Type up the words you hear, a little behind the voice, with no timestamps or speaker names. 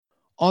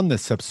On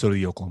this episode of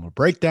the Oklahoma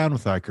Breakdown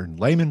with Iker and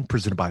Lehman,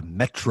 presented by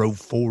Metro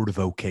Ford of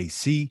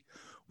OKC,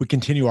 we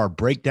continue our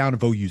breakdown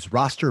of OU's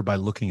roster by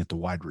looking at the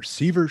wide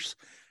receivers.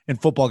 And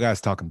Football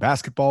Guys Talking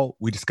Basketball,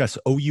 we discuss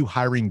OU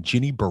hiring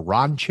Jennie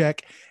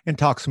Baranczyk and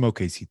talk some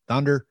OKC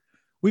Thunder.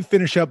 We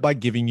finish up by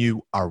giving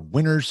you our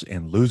winners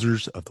and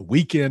losers of the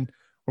weekend,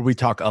 where we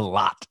talk a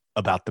lot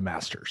about the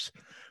Masters.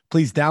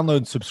 Please download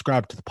and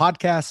subscribe to the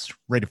podcast,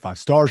 rate it 5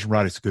 stars, and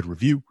write us a good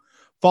review.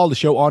 Follow the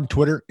show on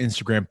Twitter,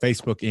 Instagram,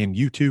 Facebook, and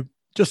YouTube.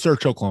 Just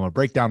search Oklahoma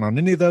Breakdown on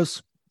any of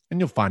those, and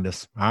you'll find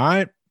us. All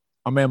right?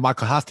 Our man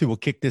Michael Hosty will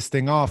kick this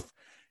thing off.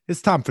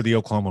 It's time for the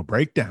Oklahoma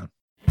Breakdown.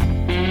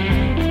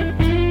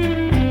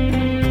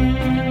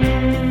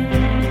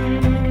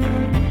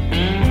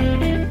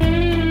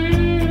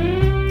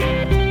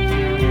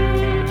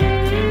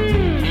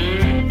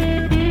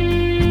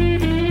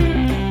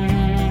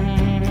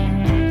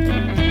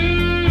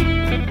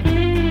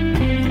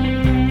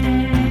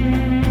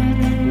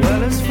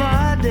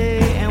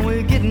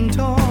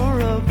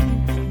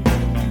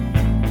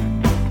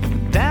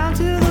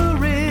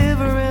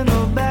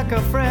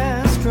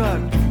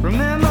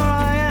 Remember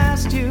I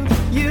asked you,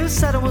 you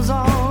said it was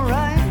all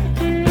right.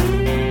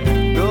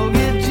 Go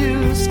get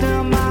juice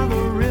down by the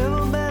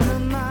riverbed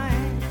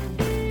tonight.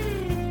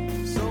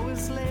 So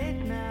it's late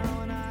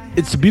now and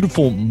It's a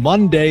beautiful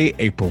Monday,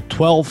 April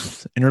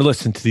 12th, and you're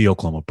listening to the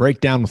Oklahoma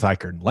Breakdown with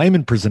Iker and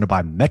Lehman, presented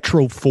by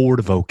Metro Ford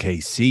of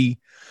OKC.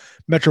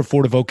 Metro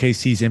Ford of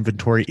OKC's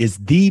inventory is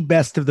the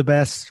best of the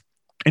best.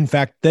 In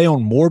fact, they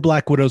own more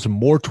Black Widows and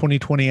more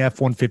 2020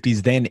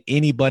 F-150s than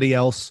anybody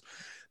else.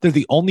 They're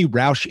the only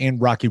Roush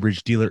and Rocky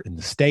Ridge dealer in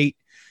the state.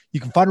 You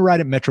can find a ride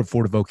at Metro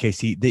Ford of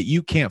OKC that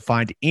you can't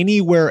find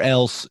anywhere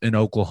else in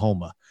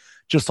Oklahoma.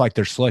 Just like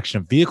their selection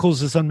of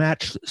vehicles is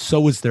unmatched,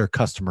 so is their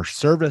customer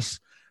service.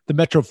 The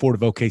Metro Ford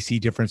of OKC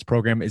Difference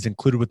Program is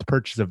included with the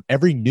purchase of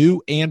every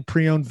new and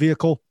pre-owned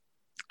vehicle.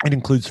 It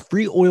includes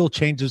free oil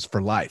changes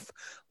for life,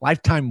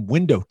 lifetime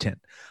window tint,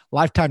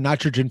 lifetime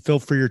nitrogen fill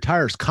for your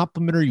tires,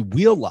 complimentary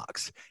wheel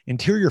locks,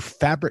 interior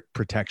fabric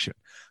protection,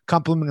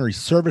 complimentary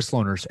service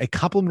loaners, a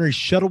complimentary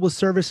shuttle with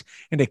service,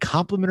 and a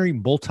complimentary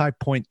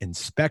multi-point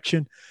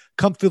inspection.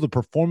 Come feel the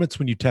performance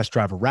when you test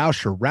drive a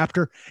Roush or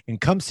Raptor,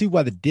 and come see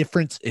why the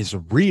difference is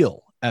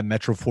real at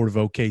Metro Ford of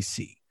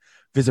OKC.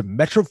 Visit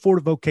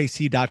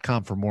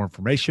metrofordofokc.com for more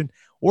information,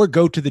 or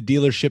go to the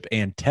dealership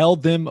and tell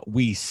them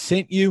we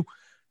sent you.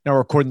 Now, we're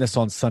recording this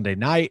on Sunday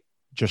night.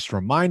 Just a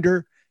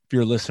reminder, if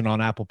you're listening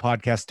on Apple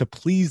Podcasts, to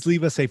please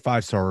leave us a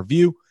 5-star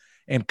review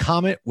and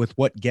comment with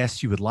what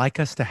guests you would like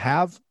us to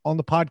have on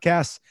the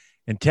podcast.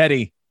 And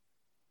Teddy,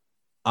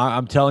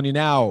 I'm telling you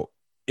now,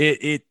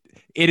 it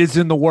is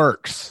in the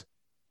works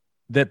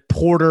that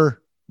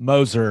Porter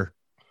Moser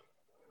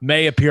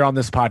may appear on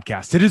this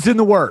podcast. It is in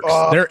the works.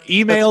 Their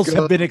emails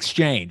have been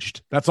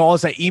exchanged. That's all I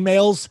say.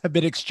 Emails have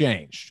been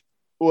exchanged.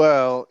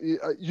 Well,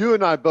 you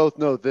and I both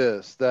know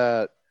this,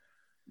 that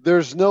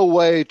there's no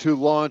way to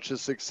launch a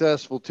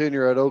successful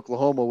tenure at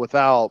Oklahoma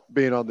without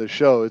being on this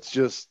show. It's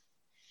just,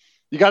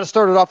 you got to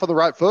start it off on the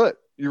right foot.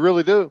 You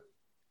really do.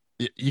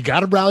 You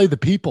got to rally the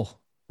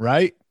people,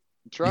 right?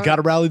 That's right. You got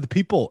to rally the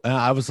people. And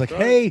I was like,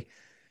 hey,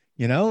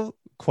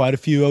 quite a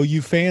few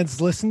OU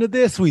fans listen to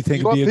this. We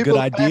think it'd be a good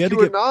idea to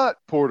get not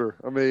Porter.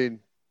 I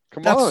mean,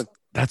 come on.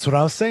 That's what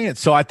I was saying.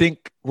 So I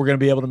think we're going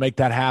to be able to make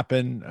that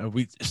happen.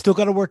 We still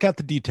got to work out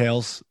the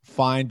details,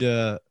 find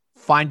a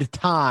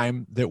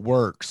time that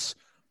works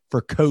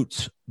for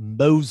Coach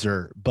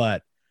Moser,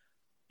 but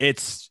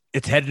it's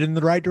headed in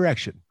the right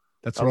direction.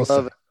 That's what I'll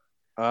say.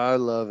 I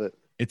love it.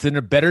 It's in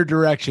a better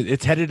direction.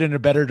 It's headed in a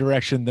better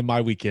direction than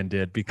my weekend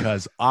did,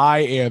 because I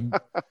am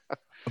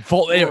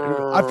full.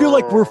 I feel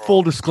like we're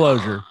full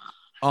disclosure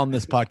on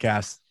this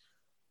podcast.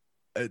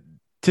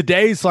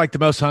 Today's like the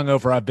most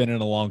hungover I've been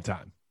in a long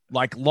time.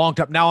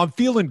 Now I'm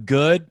feeling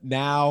good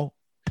now.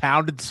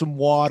 Pounded some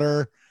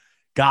water,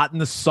 got in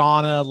the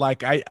sauna.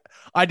 Like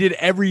I did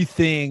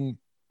everything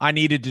I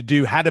needed to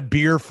do. Had a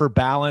beer for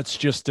balance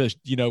just to,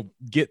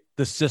 get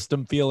the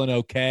system feeling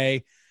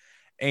okay.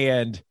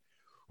 And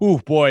oh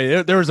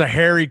boy, there was a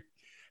hairy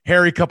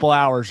couple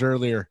hours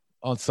earlier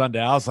on Sunday.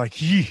 I was like,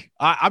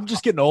 I'm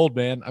just getting old,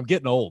 man. I'm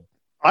getting old.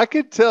 I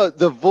could tell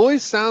the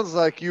voice sounds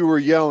like you were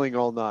yelling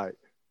all night.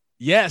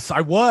 Yes, I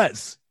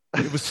was.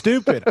 It was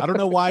stupid. I don't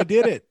know why I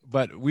did it,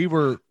 but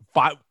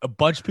a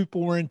bunch of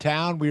people were in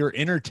town. We were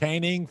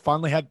entertaining.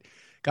 Finally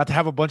got to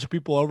have a bunch of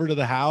people over to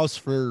the house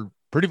for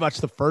pretty much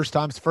the first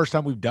time. It's the first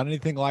time we've done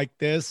anything like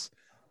this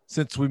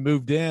since we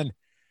moved in.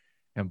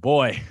 And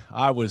boy,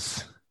 I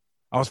was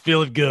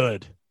feeling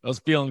good.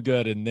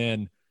 And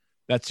then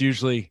that's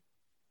usually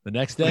the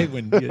next day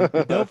when you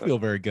don't feel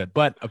very good.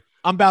 But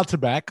I'm bouncing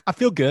back. I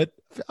feel good.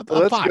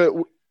 I'm fine.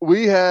 Good.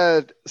 We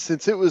had,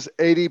 since it was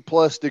 80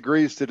 plus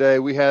degrees today,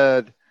 we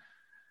had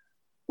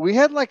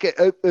like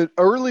an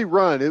early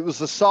run. It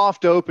was a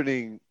soft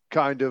opening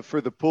kind of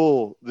for the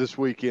pool this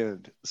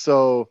weekend.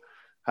 So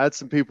had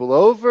some people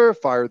over,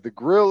 fired the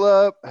grill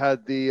up,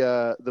 had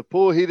the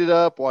pool heated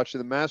up, watching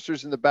the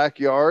Masters in the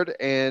backyard.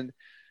 And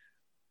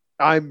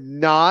I'm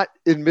not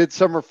in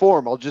midsummer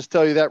form. I'll just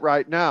tell you that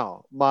right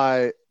now.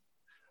 I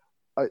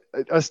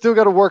still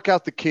got to work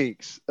out the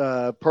kinks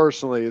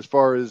personally, as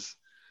far as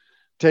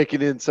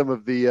taking in some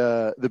of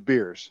the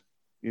beers.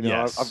 You know,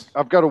 Yes.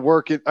 I've got to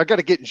work it. I got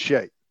to get in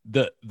shape.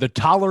 The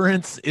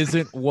tolerance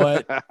isn't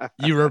what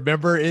you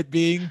remember it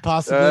being,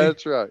 possibly.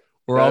 That's right.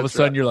 Or all of a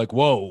sudden you're like,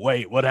 whoa,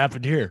 wait, what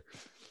happened here?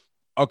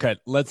 Okay,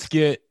 let's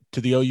get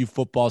to the OU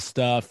football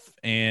stuff,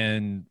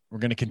 and we're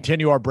going to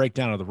continue our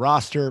breakdown of the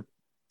roster.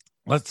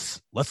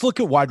 Let's look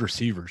at wide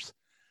receivers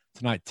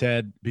tonight,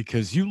 Ted,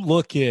 because you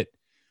look at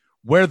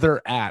where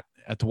they're at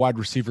the wide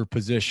receiver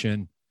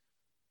position.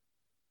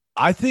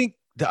 I think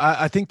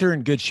they're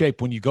in good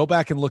shape. When you go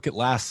back and look at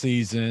last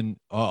season,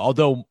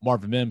 although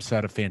Marvin Mims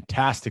had a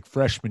fantastic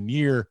freshman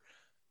year,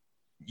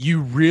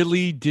 you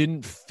really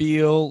didn't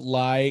feel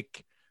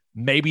like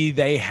maybe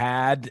they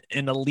had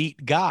an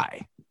elite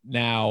guy.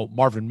 Now,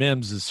 Marvin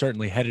Mims is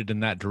certainly headed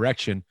in that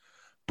direction,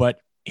 but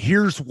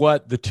here's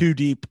what the two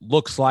deep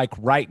looks like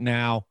right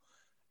now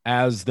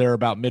as they're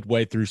about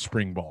midway through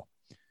spring ball,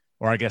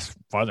 or I guess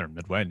farther than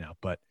midway now,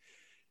 but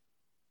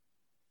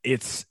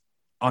it's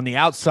on the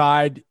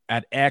outside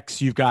at X,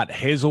 you've got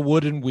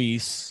Hazelwood and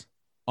Weiss.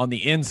 On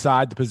the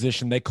inside, the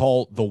position they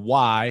call the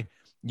Y,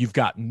 you've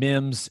got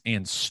Mims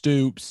and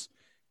Stoops.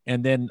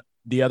 And then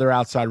the other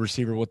outside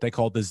receiver, what they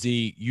call the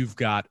Z, you've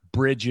got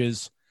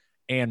Bridges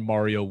and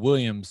Mario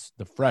Williams,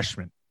 the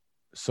freshman.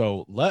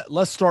 So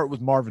let's start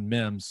with Marvin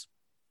Mims,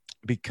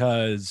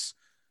 because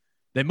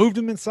they moved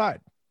him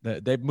inside.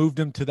 They've moved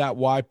him to that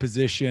Y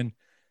position.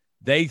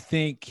 They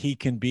think he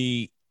can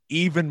be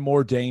even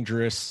more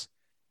dangerous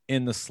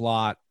in the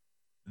slot.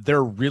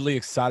 They're really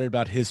excited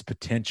about his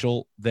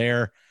potential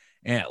there,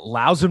 and it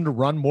allows him to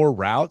run more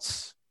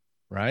routes,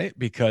 right?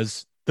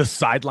 Because the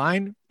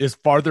sideline is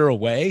farther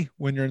away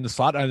when you're in the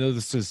slot. I know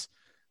it's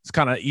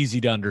kind of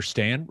easy to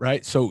understand,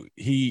 right? So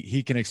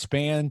he can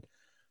expand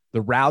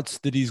the routes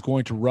that he's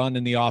going to run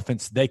in the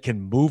offense. They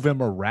can move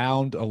him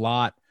around a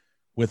lot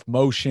with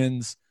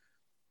motions,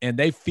 and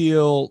they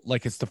feel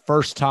like it's the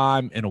first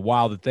time in a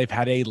while that they've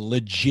had a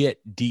legit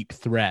deep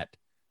threat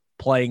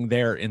playing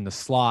there in the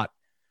slot.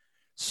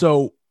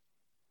 So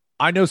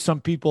I know some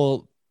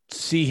people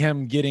see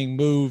him getting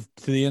moved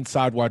to the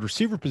inside wide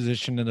receiver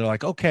position, and they're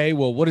like, okay,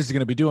 well, what is he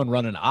going to be doing?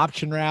 Running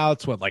option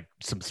routes? What, like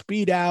some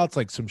speed outs,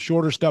 like some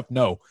shorter stuff?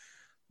 No,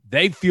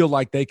 they feel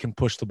like they can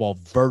push the ball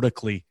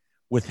vertically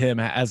with him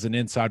as an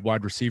inside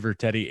wide receiver,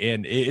 Teddy.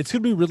 And it's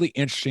going to be really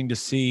interesting to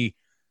see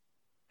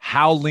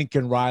how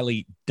Lincoln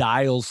Riley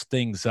dials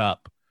things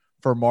up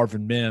for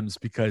Marvin Mims,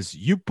 because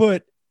you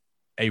put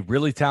a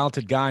really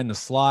talented guy in the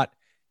slot,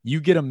 you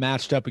get him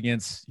matched up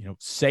against,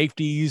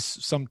 safeties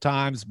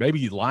sometimes,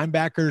 maybe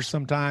linebackers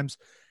sometimes,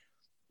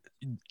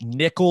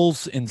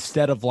 nickels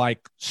instead of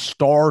like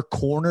star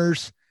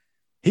corners.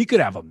 He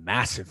could have a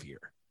massive year.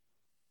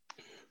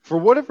 For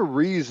whatever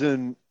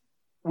reason,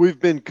 we've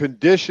been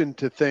conditioned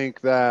to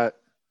think that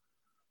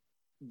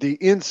the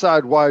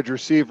inside wide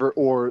receiver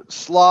or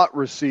slot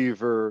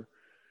receiver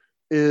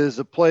is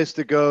a place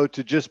to go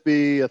to just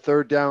be a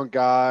third down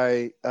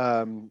guy,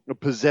 a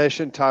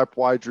possession type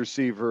wide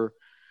receiver.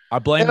 I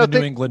blame the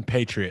New England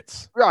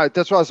Patriots. Right.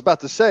 That's what I was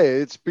about to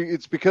say.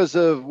 It's because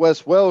of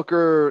Wes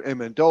Welker and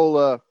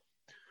Mandola.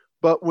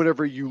 But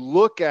whenever you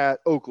look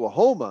at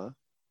Oklahoma,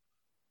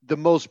 the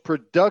most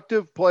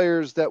productive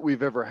players that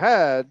we've ever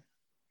had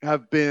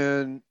have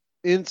been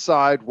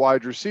inside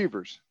wide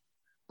receivers.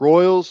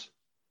 Broyles,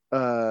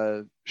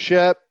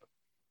 Shep,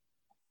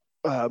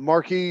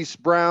 Marquise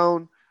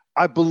Brown.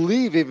 I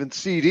believe even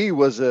CD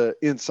was an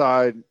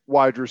inside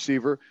wide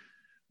receiver.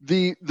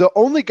 The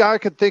only guy I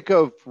could think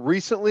of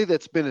recently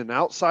that's been an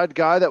outside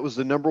guy that was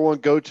the number one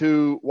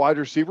go-to wide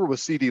receiver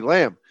was CD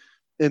Lamb,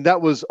 and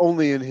that was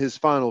only in his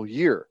final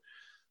year.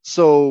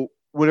 So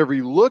whenever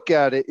you look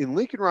at it in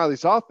Lincoln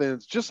Riley's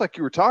offense, just like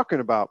you were talking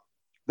about,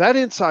 that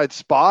inside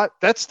spot,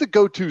 that's the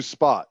go-to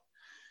spot.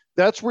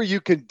 That's where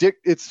you can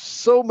it's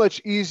so much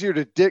easier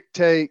to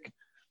dictate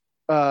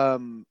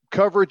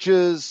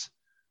coverages,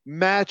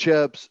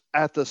 matchups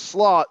at the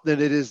slot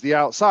than it is the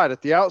outside.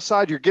 At the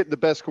outside, you're getting the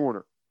best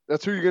corner.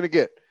 That's who you're going to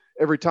get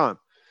every time.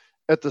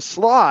 At the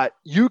slot,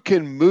 you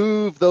can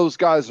move those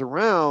guys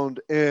around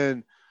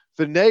and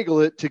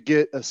finagle it to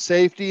get a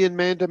safety in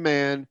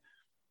man-to-man,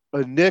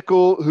 a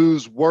nickel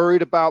who's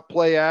worried about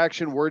play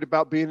action, worried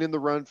about being in the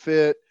run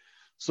fit.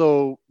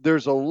 So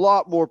there's a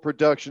lot more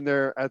production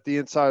there at the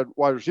inside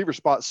wide receiver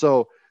spot.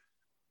 So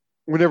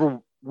whenever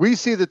we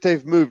see that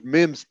they've moved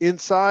Mims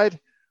inside,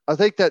 I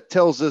think that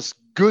tells us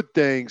good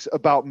things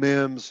about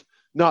Mims,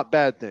 not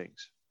bad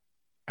things.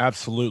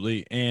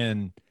 Absolutely.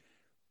 And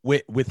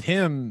with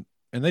him,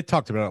 and they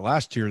talked about it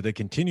last year, they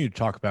continue to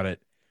talk about it.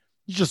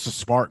 He's just a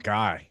smart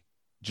guy,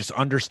 just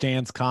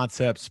understands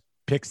concepts,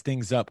 picks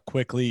things up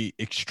quickly,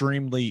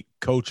 extremely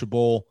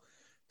coachable.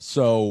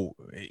 So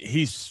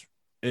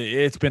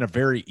it's been a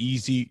very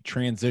easy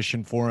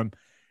transition for him.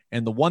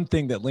 And the one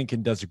thing that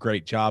Lincoln does a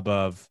great job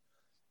of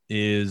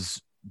is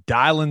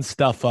dialing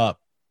stuff up,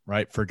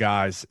 right, for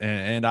guys.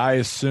 And I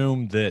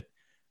assume that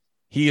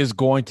he is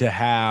going to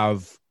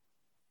have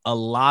a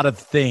lot of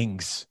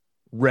things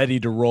ready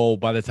to roll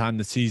by the time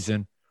the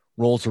season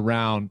rolls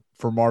around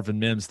for Marvin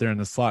Mims there in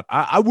the slot.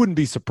 I wouldn't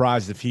be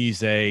surprised if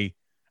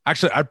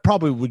actually, I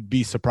probably would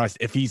be surprised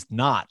if he's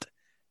not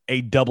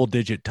a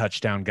double-digit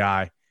touchdown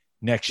guy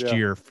next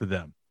year for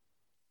them.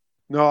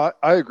 No,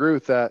 I agree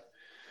with that.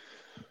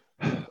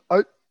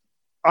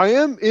 I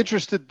am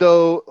interested,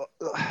 though,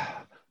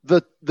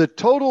 the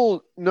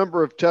total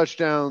number of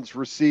touchdowns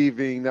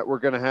receiving that we're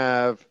going to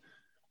have.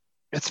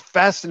 It's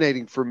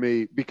fascinating for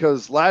me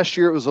because last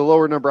year it was a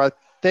lower number. I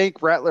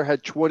think Rattler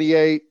had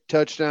 28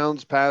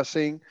 touchdowns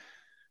passing,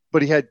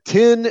 but he had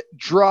 10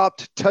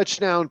 dropped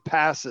touchdown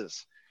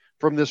passes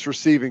from this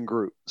receiving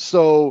group.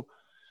 So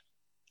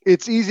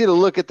it's easy to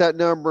look at that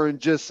number and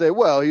just say,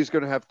 well, he's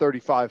going to have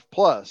 35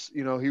 plus,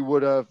 he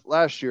would have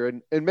last year.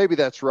 And maybe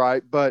that's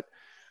right, but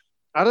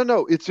I don't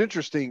know. It's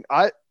interesting.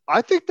 I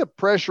think the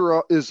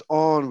pressure is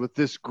on with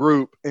this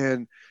group,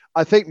 and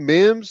I think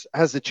Mims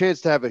has a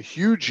chance to have a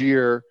huge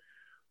year,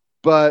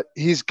 but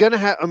he's going to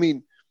have,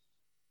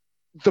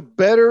 the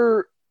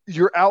better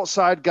your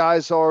outside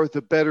guys are,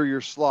 the better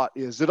your slot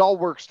is. It all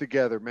works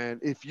together, man.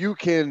 If you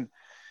can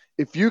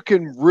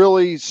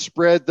really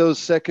spread those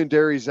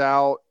secondaries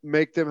out,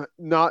 make them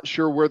not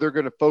sure where they're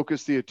going to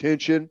focus the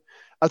attention,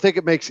 I think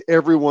it makes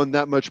everyone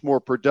that much more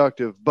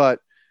productive. But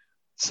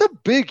it's a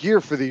big year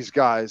for these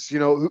guys.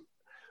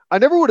 I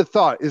never would have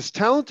thought, as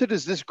talented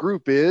as this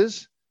group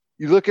is,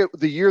 you look at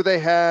the year they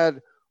had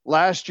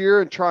last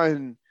year and try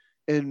and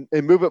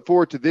move it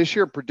forward to this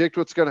year and predict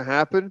what's going to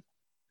happen.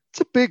 It's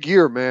a big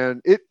year,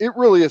 man. It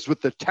really is. With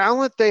the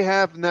talent they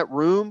have in that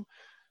room,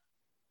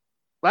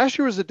 last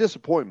year was a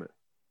disappointment.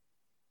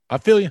 I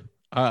feel you.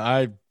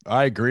 I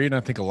agree, and I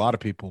think a lot of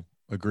people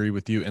agree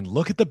with you. And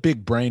look at the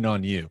big brain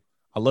on you.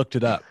 I looked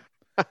it up.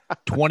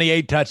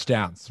 28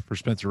 touchdowns for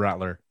Spencer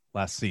Rattler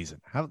last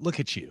season. Look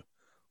at you.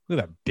 Look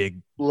at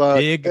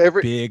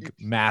that big,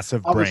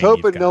 massive brain. I was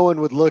hoping no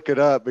one would look it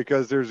up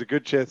because there's a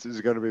good chance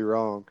it's going to be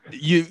wrong.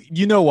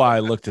 You know why I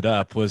looked it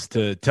up was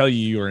to tell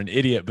you were an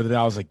idiot, but then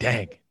I was like,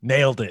 dang,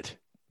 nailed it.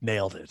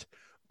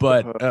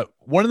 But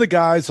one of the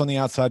guys on the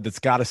outside that's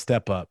got to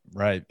step up,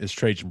 right, is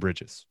Trajan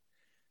Bridges.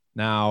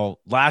 Now,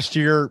 last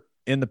year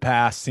in the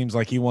past, seems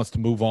like he wants to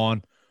move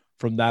on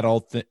from that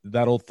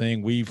old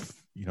thing. We've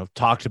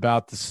talked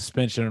about the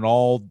suspension and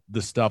all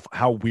the stuff,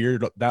 how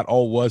weird that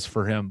all was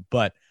for him,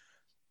 but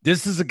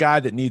this is a guy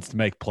that needs to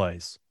make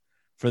plays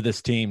for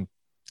this team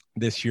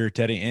this year,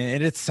 Teddy.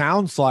 And it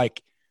sounds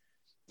like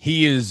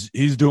he's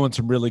doing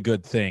some really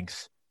good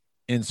things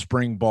in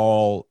spring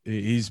ball.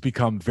 He's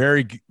become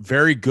very,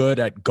 very good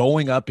at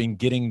going up and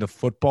getting the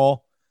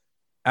football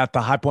at the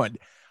high point.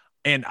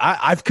 And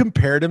I've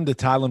compared him to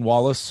Tylan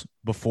Wallace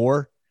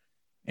before.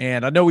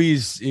 And I know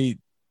he's a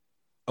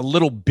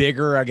little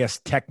bigger, I guess,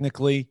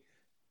 technically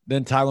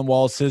than Tylan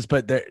Wallace is.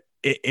 But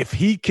if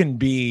he can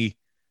be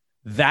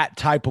that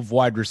type of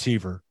wide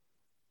receiver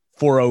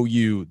for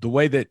OU, the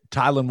way that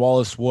Tylan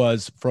Wallace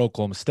was for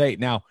Oklahoma State.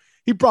 Now,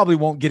 he probably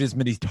won't get as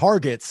many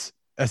targets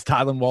as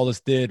Tylan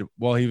Wallace did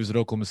while he was at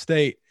Oklahoma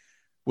State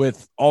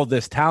with all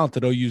this talent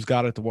that OU's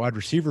got at the wide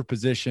receiver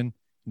position.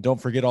 And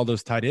don't forget all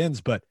those tight ends.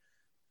 But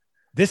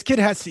this kid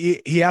has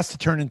to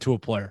turn into a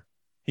player.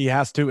 He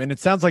has to. And it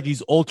sounds like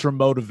he's ultra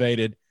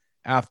motivated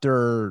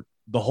after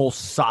the whole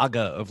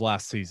saga of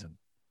last season.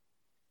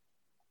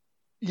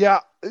 Yeah,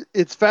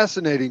 it's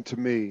fascinating to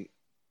me.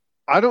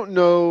 I don't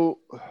know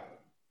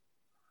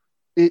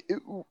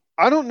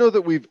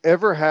that we've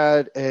ever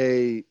had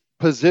a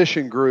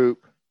position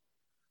group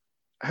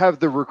have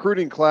the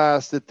recruiting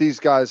class that these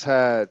guys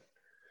had.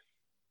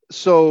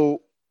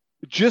 So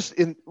just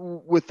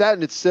with that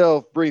in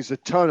itself brings a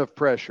ton of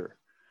pressure.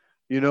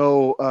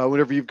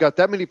 Whenever you've got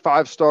that many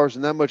 5 stars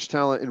and that much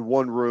talent in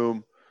one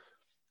room,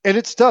 and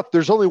it's tough.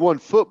 There's only one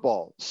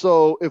football.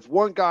 So if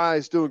one guy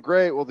is doing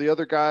great, well, the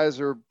other guys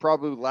are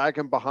probably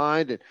lagging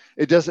behind. And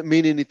it doesn't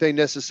mean anything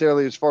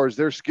necessarily as far as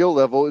their skill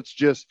level. It's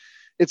just,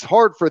 it's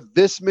hard for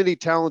this many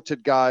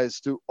talented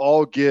guys to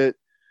all get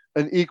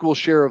an equal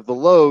share of the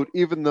load,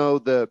 even though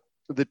the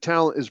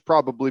talent is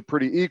probably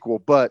pretty equal.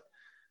 But,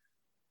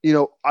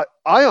 I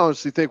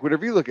honestly think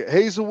whenever you look at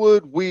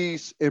Hazelwood,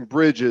 Weiss, and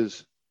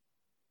Bridges,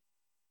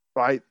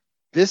 right,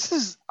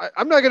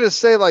 I'm not going to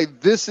say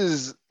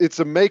it's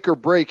a make or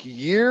break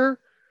year,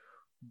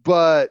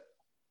 but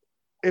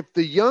if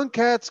the young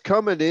cats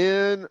coming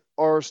in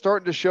are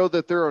starting to show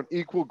that they're on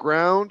equal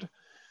ground,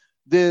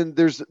 then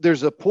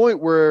there's a point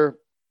where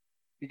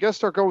you got to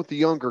start going with the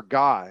younger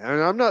guy.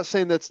 And I'm not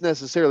saying that's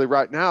necessarily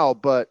right now,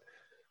 but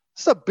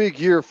it's a big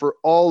year for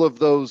all of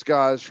those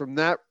guys from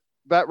that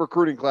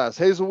recruiting class,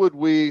 Hazelwood,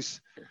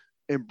 Weiss,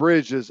 and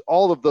Bridges,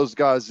 all of those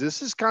guys.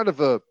 This is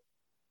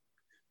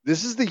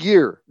the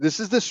year. This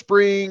is the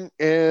spring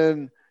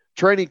and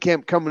training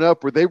camp coming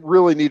up where they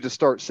really need to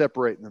start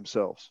separating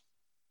themselves.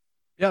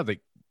 Yeah, they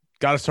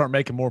got to start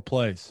making more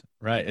plays,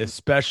 right?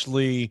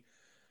 Especially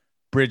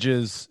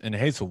Bridges and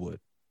Hazelwood.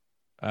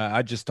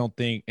 I just don't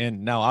think –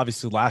 and now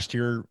obviously last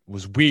year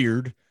was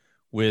weird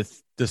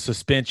with the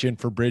suspension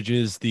for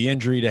Bridges, the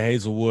injury to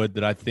Hazelwood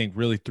that I think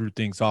really threw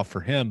things off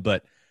for him.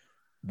 But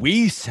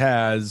Weiss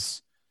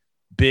has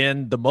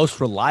been the most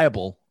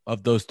reliable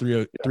of those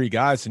three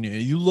guys. And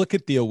you look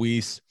at Theo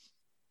Weiss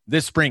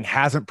this spring,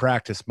 hasn't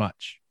practiced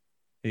much.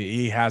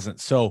 He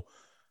hasn't. So,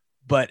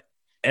 but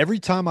every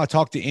time I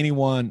talk to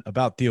anyone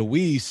about Theo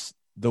Weiss,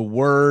 the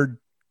word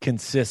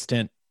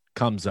consistent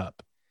comes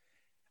up.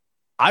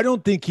 I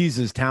don't think he's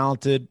as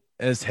talented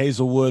as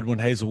Hazelwood when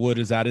Hazelwood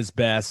is at his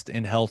best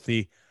and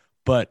healthy.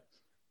 But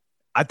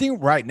I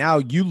think right now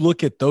you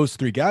look at those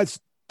three guys,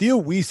 Theo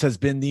Weiss has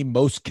been the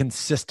most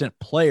consistent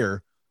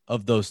player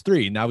of those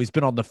three. Now he's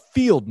been on the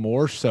field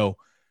more, so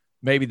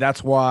maybe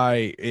that's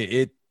why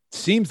it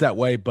seems that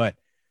way, but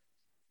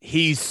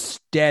he's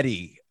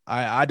steady.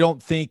 I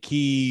don't think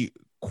he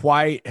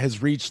quite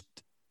has reached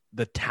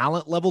the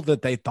talent level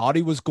that they thought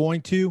he was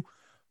going to,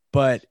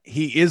 but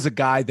he is a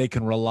guy they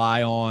can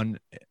rely on.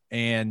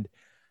 And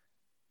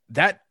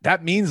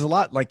that means a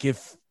lot. Like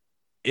if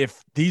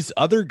these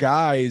other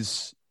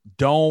guys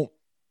don't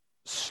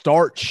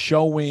start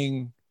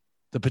showing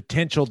the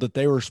potential that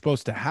they were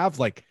supposed to have,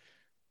 like,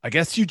 I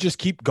guess you just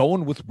keep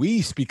going with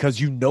Weiss because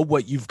you know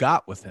what you've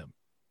got with him.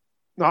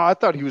 No, I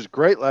thought he was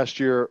great last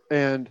year.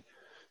 And,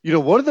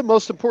 one of the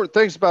most important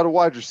things about a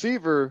wide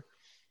receiver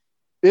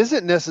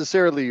isn't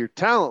necessarily your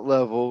talent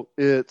level.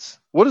 It's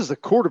what does the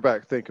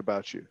quarterback think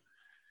about you?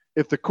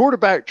 If the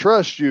quarterback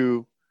trusts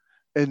you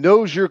and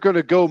knows you're going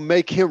to go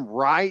make him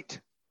right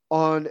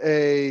on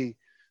a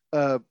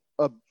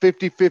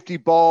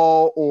 50-50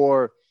 ball,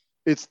 or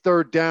it's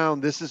third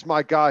down, this is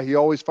my guy, he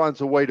always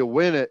finds a way to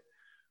win it.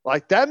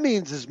 Like, that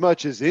means as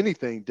much as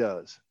anything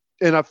does.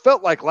 And I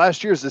felt like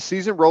last year as the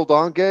season rolled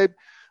on, Gabe,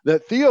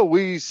 that Theo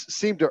Weiss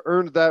seemed to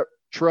earn that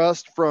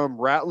trust from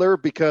Rattler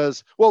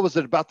because what was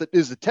it about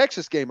the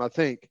Texas game, I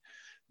think,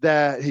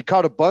 that he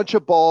caught a bunch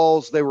of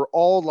balls. They were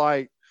all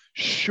like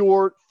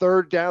short,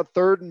 third down,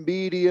 third and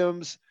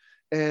mediums.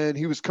 And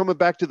he was coming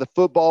back to the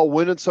football,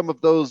 winning some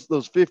of those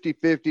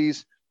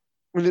 50-50s.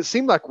 And it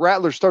seemed like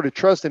Rattler started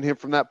trusting him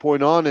from that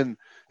point on, and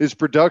his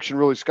production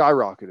really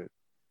skyrocketed.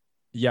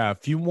 Yeah,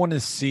 if you want to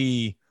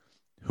see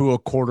who a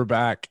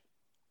quarterback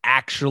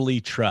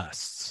actually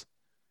trusts,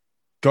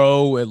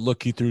 go and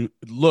look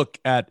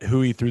at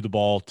who he threw the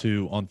ball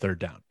to on third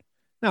down.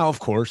 Now, of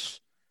course,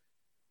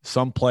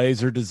 some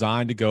plays are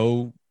designed to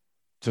go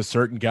to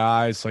certain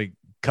guys, like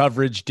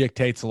coverage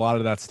dictates a lot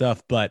of that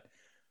stuff. But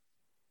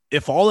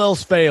if all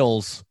else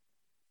fails,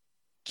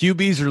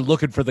 QBs are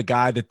looking for the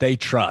guy that they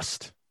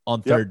trust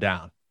on third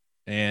down.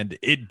 And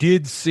it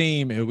did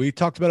seem, and we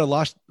talked about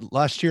it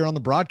last year on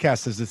the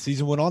broadcast as the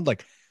season went on,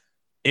 like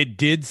it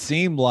did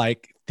seem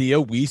like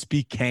Theo Weiss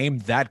became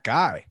that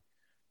guy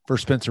for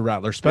Spencer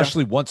Rattler,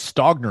 especially once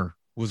Stogner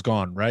was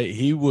gone, right?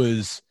 He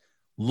was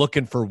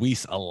looking for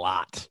Weiss a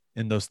lot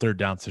in those third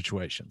down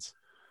situations.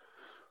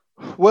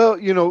 Well,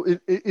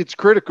 it's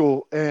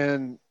critical,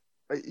 and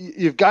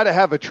you've got to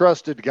have a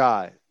trusted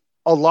guy.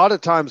 A lot of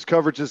times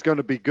coverage is going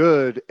to be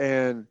good,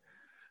 and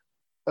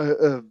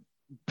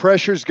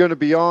pressure is going to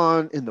be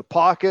on in the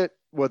pocket,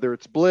 whether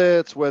it's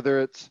blitz,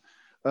 whether it's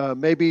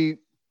maybe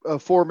a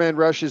four-man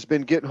rush has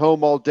been getting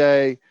home all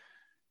day,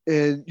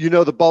 and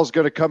the ball's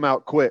going to come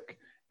out quick.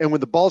 And when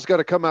the ball's got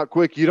to come out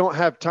quick, you don't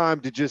have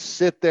time to just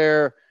sit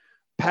there,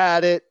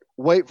 pat it,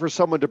 wait for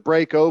someone to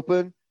break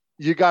open.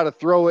 You got to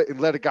throw it and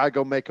let a guy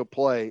go make a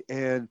play.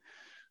 And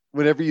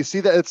whenever you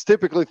see that, it's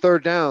typically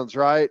third downs,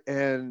 right?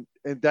 And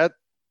that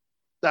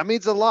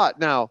means a lot.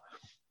 Now,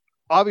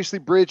 obviously,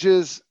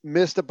 Bridges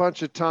missed a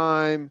bunch of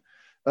time.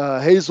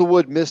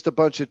 Hazelwood missed a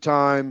bunch of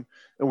time.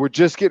 And we're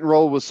just getting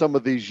rolled with some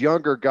of these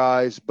younger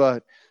guys.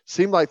 But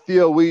seemed like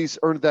Theo Weiss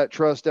earned that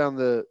trust down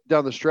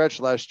the stretch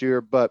last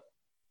year. But,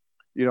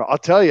 I'll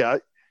tell you,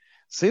 it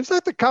seems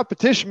like the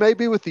competition may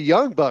be with the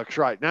young bucks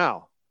right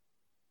now.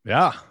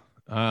 Yeah.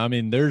 I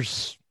mean,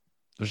 there's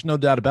no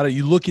doubt about it.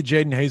 You look at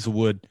Jaden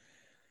Hazelwood,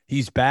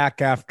 he's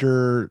back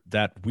after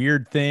that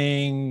weird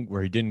thing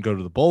where he didn't go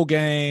to the bowl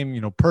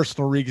game,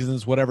 personal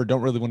reasons, whatever.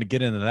 Don't really want to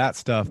get into that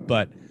stuff,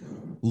 but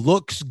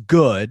looks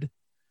good.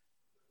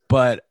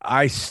 But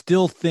I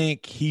still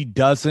think he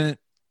doesn't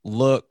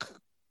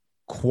look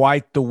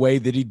quite the way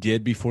that he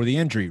did before the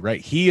injury, right?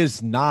 He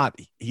is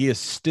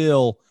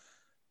still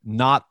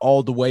not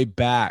all the way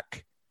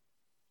back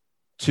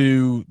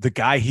to the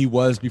guy he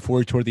was before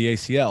he tore the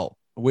ACL,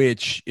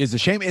 which is a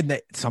shame.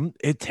 And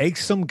it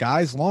takes some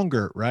guys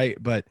longer,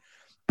 right? But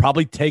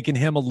probably taking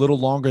him a little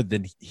longer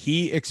than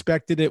he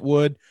expected it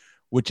would,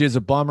 which is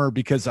a bummer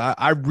because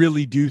I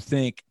really do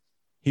think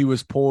he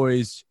was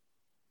poised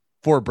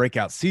for a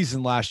breakout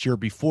season last year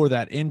before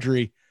that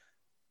injury.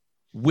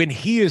 When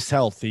he is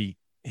healthy,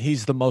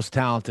 he's the most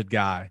talented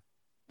guy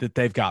that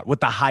they've got with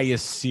the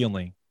highest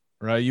ceiling,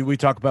 right? We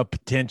talk about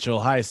potential,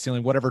 highest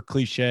ceiling, whatever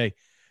cliche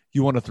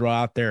you want to throw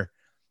out there,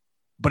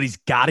 but he's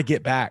got to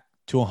get back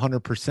to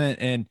 100%.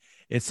 And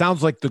it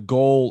sounds like the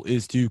goal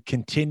is to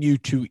continue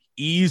to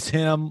ease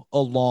him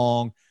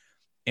along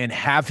and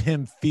have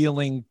him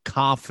feeling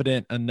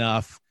confident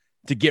enough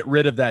to get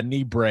rid of that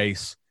knee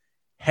brace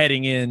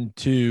heading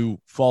into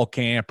fall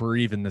camp or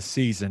even the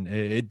season.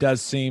 It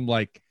does seem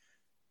like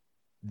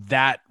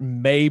that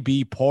may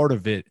be part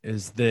of it,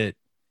 is that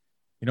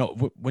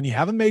when you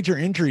have a major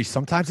injury,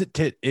 sometimes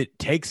it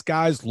takes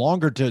guys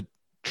longer to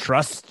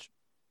trust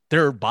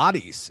their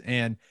bodies.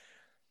 And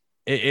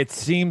it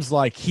seems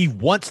like he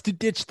wants to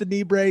ditch the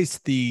knee brace,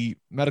 the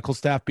medical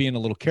staff being a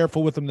little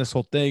careful with him, this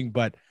whole thing,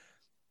 but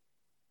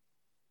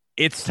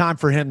it's time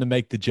for him to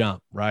make the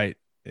jump, right?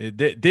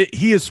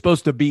 He is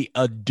supposed to be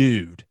a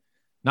dude,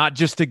 not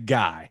just a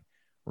guy,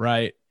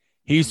 right?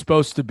 He's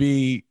supposed to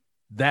be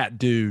that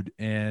dude.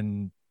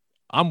 And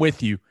I'm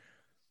with you.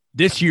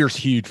 This year's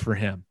huge for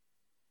him.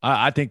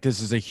 I think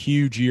this is a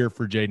huge year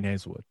for Jaden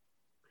Hazelwood.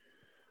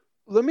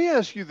 Let me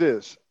ask you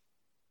this,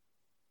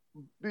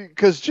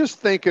 because just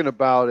thinking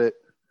about it,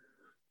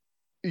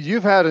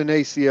 you've had an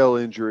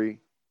ACL injury.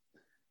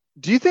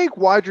 Do you think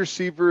wide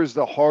receiver is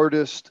the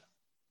hardest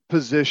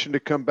position to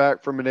come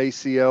back from an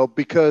ACL?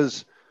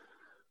 Because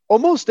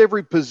almost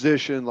every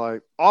position,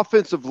 like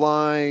offensive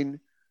line,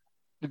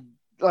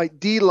 like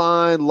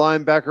D-line,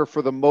 linebacker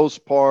for the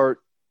most part,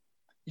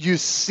 you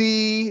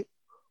see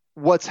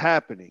what's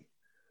happening.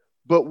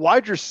 But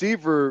wide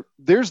receiver,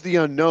 there's the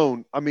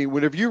unknown. I mean,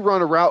 whenever you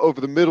run a route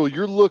over the middle,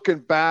 you're looking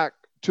back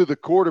to the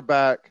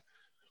quarterback.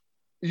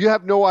 You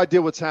have no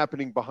idea what's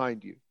happening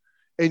behind you.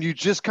 And you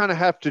just kind of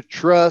have to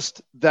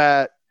trust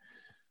that,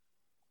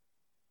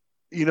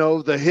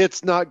 the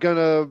hit's not going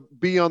to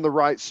be on the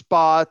right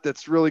spot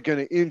that's really going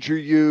to injure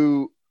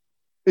you.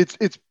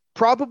 It's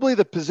probably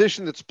the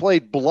position that's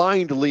played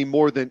blindly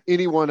more than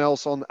anyone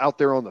else out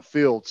there on the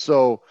field.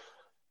 So,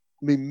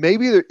 I mean,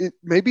 maybe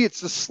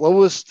it's the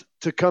slowest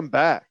to come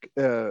back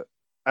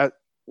at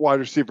wide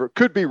receiver.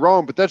 Could be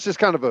wrong, but that's just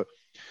kind of at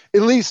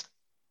least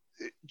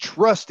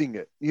trusting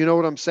it. You know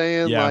what I'm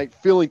saying? Yeah. Like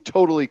feeling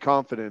totally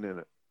confident in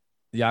it.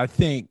 Yeah, I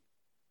think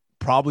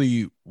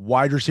probably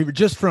wide receiver,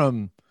 just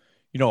from,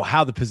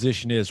 how the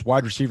position is,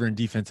 wide receiver and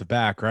defensive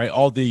back, right?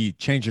 All the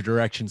change of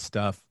direction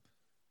stuff.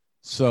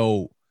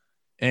 So,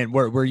 and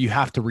where you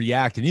have to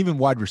react, and even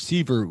wide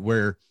receiver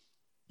where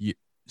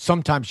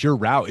sometimes your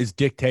route is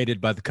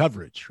dictated by the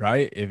coverage,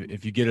 right?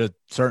 If you get a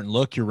certain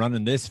look, you're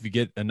running this. If you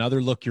get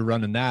another look, you're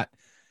running that.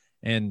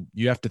 And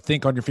you have to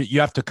think on your feet.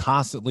 You have to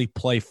constantly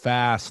play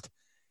fast.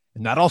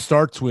 And that all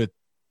starts with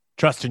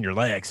trusting your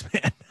legs,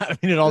 man. I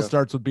mean, it all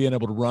starts with being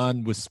able to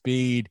run with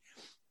speed.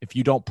 If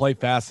you don't play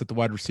fast at the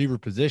wide receiver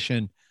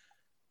position,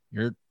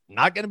 you're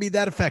not going to be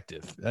that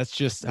effective. That's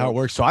just how it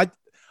works. So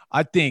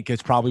I think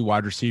it's probably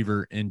wide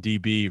receiver and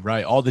DB,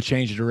 right? All the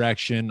change of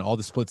direction, all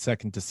the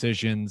split-second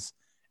decisions.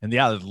 And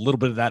a little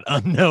bit of that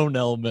unknown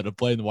element of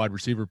playing the wide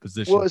receiver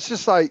position. Well, it's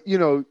just like,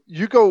 you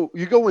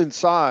go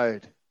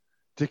inside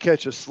to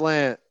catch a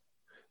slant,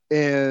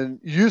 and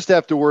you used to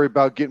have to worry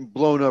about getting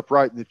blown up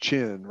right in the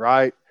chin,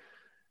 right?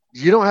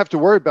 You don't have to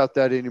worry about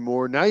that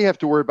anymore. Now you have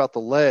to worry about the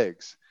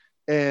legs.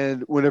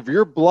 And whenever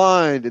you're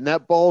blind and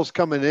that ball's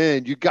coming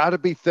in, you got to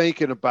be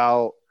thinking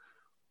about,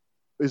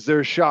 is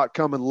there a shot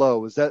coming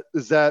low? Is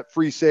that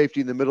free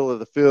safety in the middle of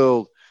the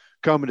field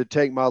coming to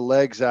take my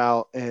legs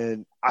out?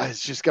 And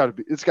it's got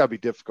to be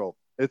difficult.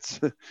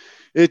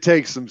 It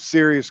takes some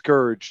serious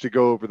courage to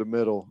go over the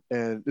middle,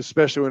 and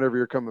especially whenever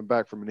you're coming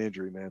back from an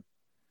injury, man.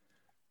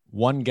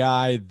 One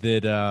guy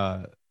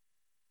that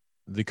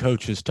the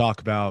coaches talk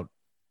about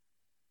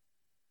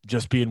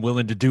just being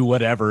willing to do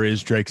whatever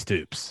is Drake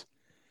Stoops.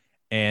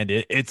 And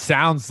it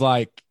sounds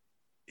like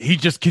he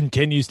just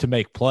continues to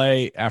make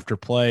play after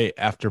play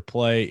after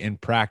play in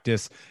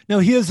practice. Now,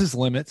 he has his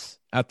limits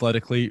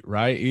athletically,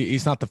 right?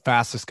 He's not the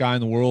fastest guy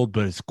in the world,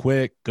 but he's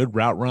quick, good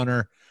route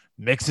runner,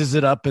 mixes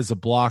it up as a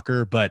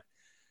blocker. But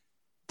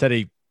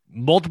Teddy,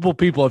 multiple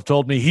people have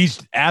told me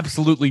he's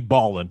absolutely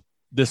balling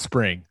this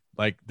spring,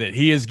 like that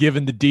he has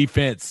given the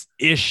defense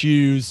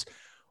issues.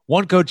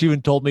 One coach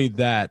even told me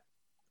that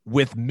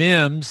with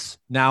Mims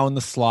now in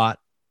the slot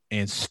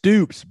and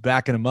Stoops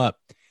backing him up,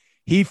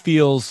 he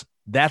feels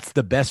that's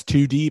the best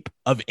two deep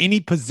of any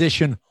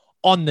position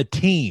on the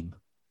team.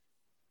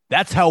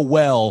 That's how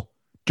well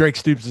Drake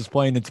Stoops is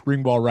playing in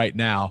spring ball right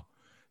now.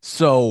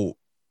 So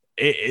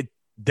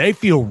they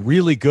feel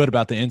really good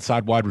about the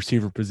inside wide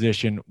receiver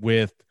position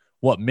with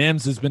what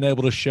Mims has been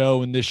able to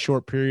show in this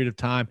short period of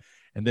time.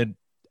 And then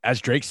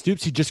as Drake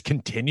Stoops, he just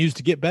continues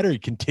to get better. He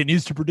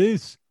continues to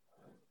produce.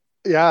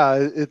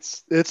 Yeah,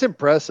 it's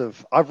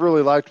impressive. I've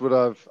really liked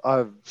what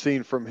I've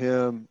seen from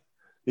him.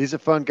 He's a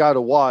fun guy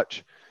to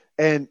watch.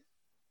 And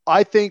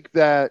I think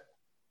that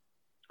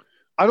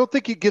I don't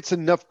think he gets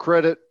enough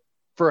credit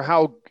for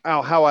how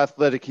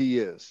athletic he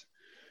is.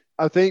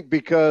 I think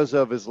because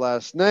of his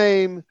last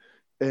name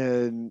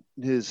and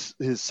his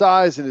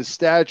size and his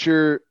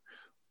stature,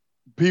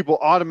 people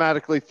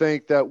automatically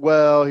think that,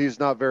 well, he's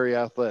not very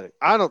athletic.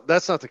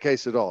 That's not the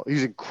case at all.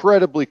 He's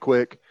incredibly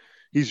quick.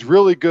 He's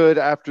really good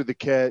after the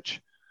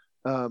catch.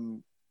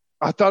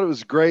 I thought it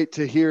was great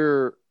to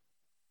hear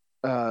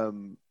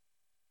Cale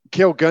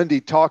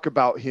Gundy talk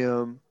about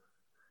him.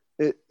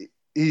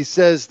 He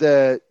says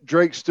that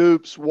Drake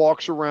Stoops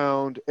walks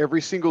around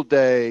every single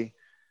day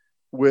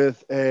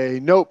with a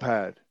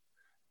notepad,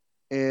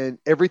 and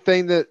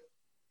everything that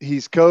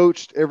he's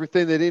coached,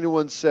 everything that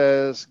anyone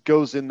says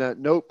goes in that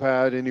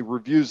notepad, and he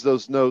reviews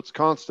those notes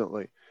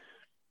constantly.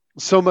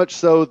 So much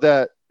so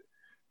that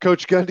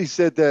Coach Gundy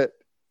said that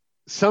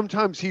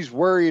sometimes he's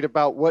worried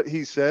about what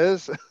he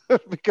says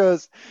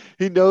because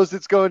he knows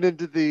it's going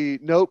into the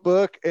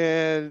notebook,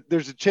 and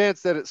there's a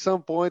chance that at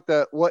some point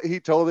that what he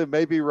told him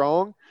may be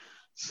wrong.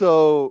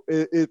 So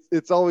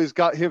it's always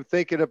got him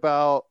thinking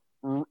about,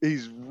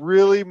 he's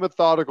really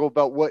methodical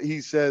about what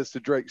he says to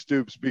Drake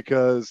Stoops,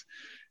 because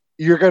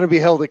you're going to be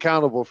held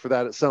accountable for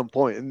that at some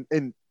point.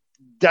 And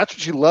that's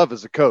what you love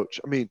as a coach.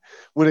 I mean,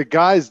 when a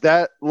guy's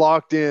that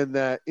locked in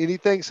that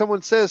anything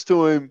someone says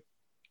to him,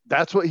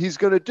 that's what he's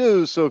going to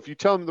do. So if you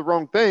tell him the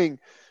wrong thing,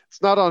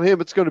 it's not on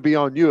him. It's going to be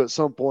on you at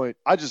some point.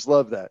 I just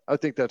love that. I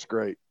think that's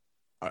great.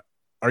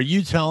 Are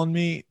you telling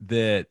me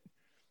that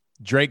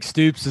Drake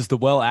Stoops is the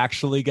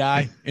actually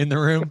guy in the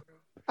room?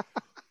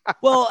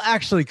 Well,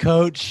 actually,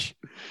 coach,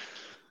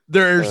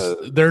 there's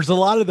a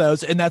lot of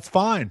those, and that's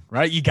fine,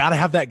 right? You got to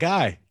have that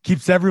guy.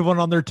 Keeps everyone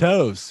on their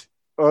toes.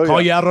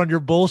 Call you out on your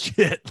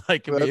bullshit.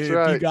 Like, if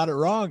you got it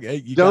wrong,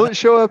 you don't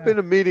show up in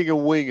a meeting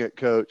and wing it,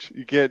 coach.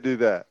 You can't do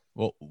that.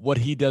 Well, what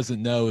he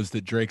doesn't know is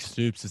that Drake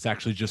Stoops is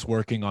actually just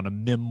working on a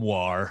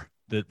memoir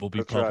that will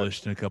be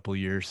published in a couple of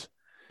years.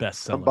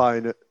 Bestseller. I'm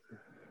buying it.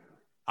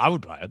 I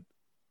would buy it.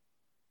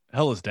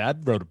 Hell, his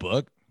dad wrote a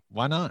book.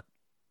 Why not?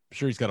 I'm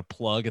sure he's got a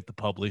plug at the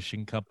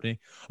publishing company.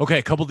 Okay,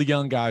 a couple of the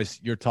young guys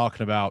you're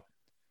talking about.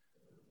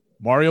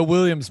 Mario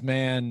Williams,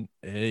 man,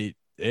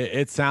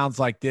 it sounds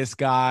like this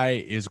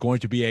guy is going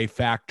to be a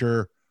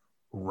factor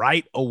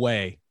right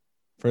away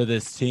for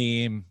this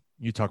team.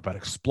 You talk about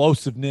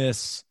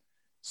explosiveness,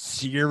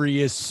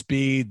 serious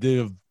speed,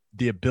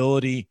 the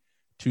ability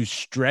to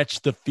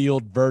stretch the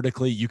field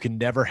vertically. You can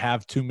never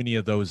have too many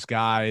of those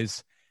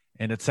guys.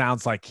 And it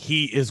sounds like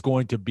he is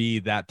going to be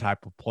that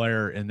type of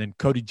player. And then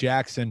Cody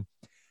Jackson,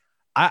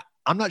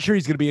 I'm not sure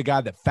he's going to be a guy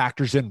that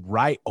factors in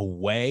right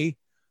away,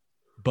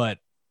 but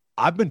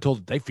I've been told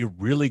that they feel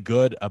really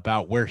good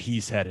about where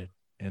he's headed,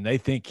 and they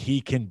think he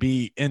can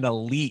be an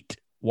elite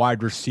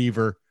wide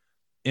receiver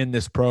in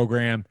this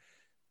program.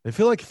 They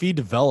feel like if he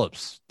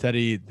develops,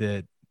 Teddy,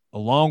 that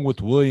along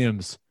with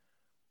Williams,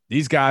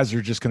 these guys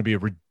are just going to be a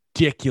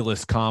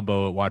ridiculous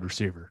combo at wide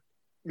receiver.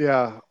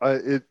 Yeah,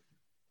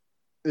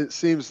 it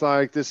seems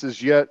like this is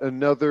yet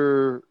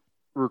another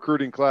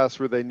recruiting class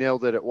where they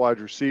nailed it at wide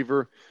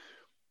receiver.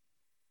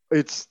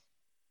 It's,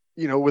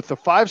 with the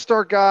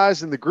 5-star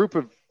guys and the group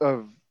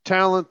of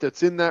talent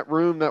that's in that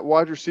room, that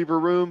wide receiver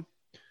room,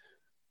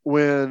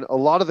 when a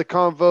lot of the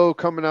convo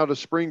coming out of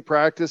spring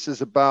practice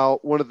is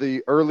about one of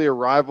the early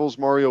arrivals,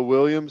 Mario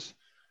Williams,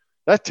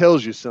 that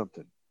tells you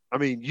something. I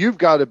mean, you've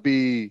got to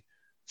be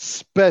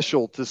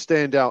special to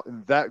stand out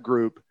in that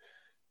group.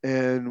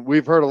 And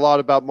we've heard a lot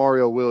about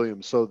Mario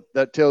Williams, so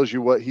that tells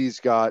you what he's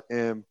got.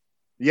 And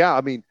yeah,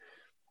 I mean,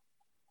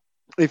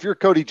 if you're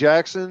Cody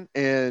Jackson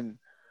and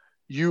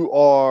you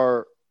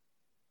are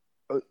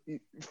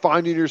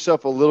finding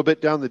yourself a little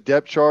bit down the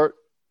depth chart,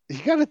 you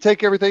got to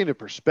take everything into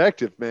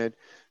perspective, man.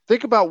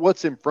 Think about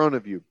what's in front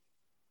of you.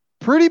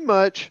 Pretty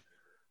much,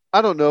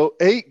 I don't know,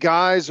 8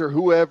 guys or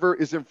whoever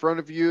is in front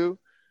of you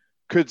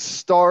could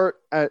start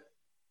at,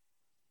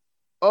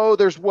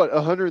 there's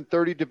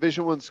 130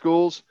 Division I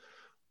schools.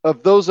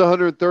 Of those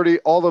 130,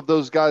 all of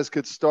those guys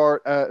could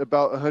start at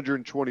about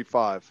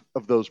 125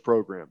 of those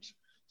programs.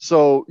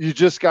 So you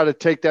just got to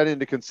take that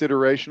into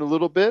consideration a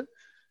little bit,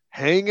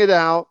 hang it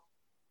out,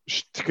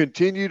 to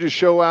continue to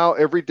show out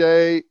every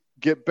day,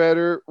 get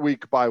better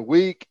week by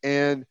week,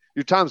 and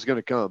your time's going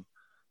to come.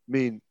 I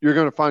mean, you're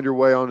going to find your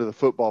way onto the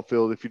football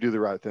field if you do the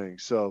right thing.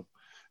 So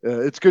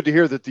it's good to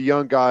hear that the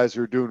young guys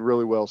are doing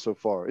really well so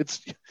far.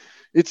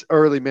 It's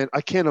early, man.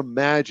 I can't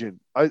imagine.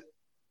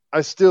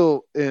 I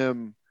still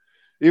am,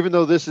 even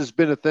though this has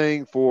been a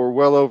thing for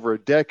well over a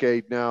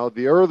decade now,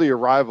 the early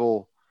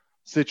arrival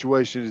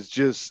situation is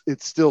just,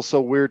 it's still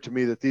so weird to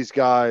me that these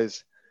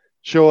guys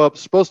show up,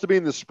 supposed to be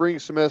in the spring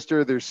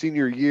semester, their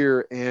senior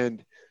year,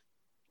 and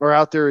are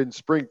out there in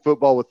spring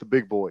football with the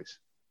big boys.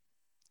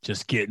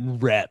 Just getting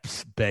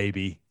reps,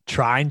 baby.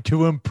 Trying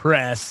to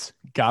impress.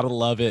 Gotta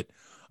love it.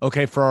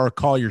 Okay, for our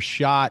Call Your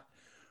Shot,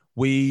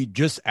 we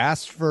just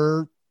asked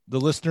for the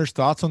listeners'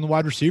 thoughts on the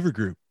wide receiver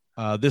group.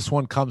 This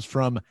one comes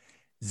from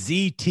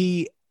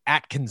ZT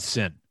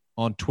Atkinson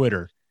on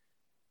Twitter.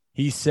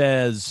 He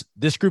says,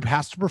 this group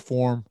has to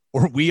perform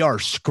or we are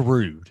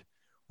screwed.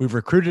 We've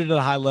recruited at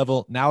a high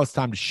level. Now it's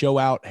time to show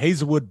out.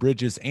 Hazelwood,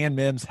 Bridges, and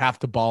Mims have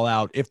to ball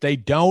out. If they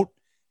don't,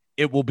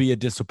 it will be a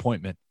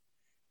disappointment.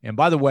 And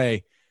by the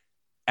way,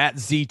 at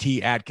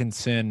ZT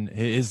Atkinson,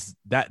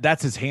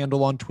 that's his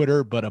handle on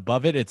Twitter, but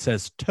above it, it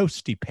says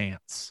Toasty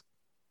Pants.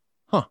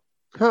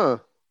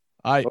 Okay.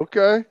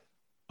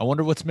 I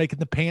wonder what's making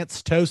the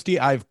pants toasty.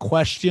 I have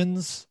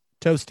questions,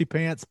 Toasty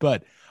Pants,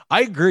 but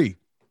I agree.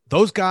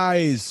 Those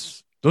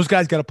guys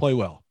got to play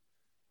well.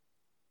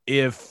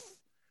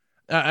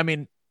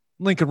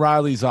 Lincoln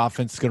Riley's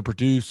offense is going to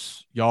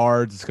produce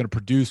yards, it's going to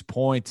produce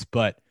points,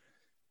 but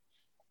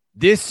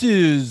this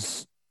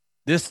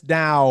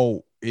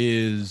now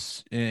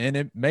is, and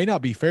it may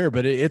not be fair,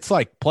 but it's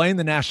like playing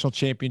the national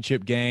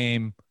championship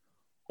game,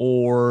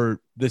 or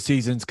the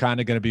season's kind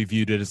of going to be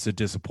viewed as a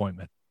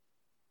disappointment.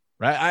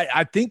 right?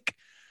 I think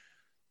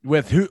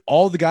with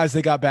all the guys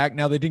they got back,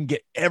 now they didn't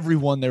get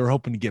everyone they were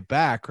hoping to get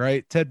back,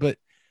 right, Ted? But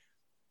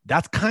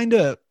that's kind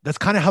of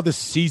how this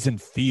season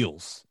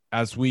feels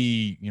as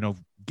we,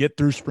 get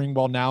through spring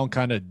ball now and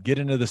kind of get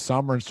into the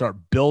summer and start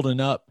building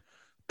up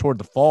toward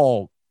the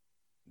fall.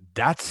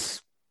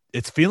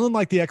 It's feeling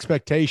like the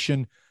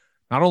expectation,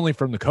 not only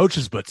from the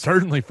coaches, but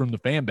certainly from the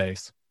fan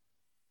base.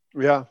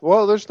 Yeah,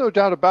 well, there's no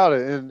doubt about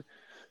it. And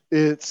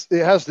it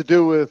has to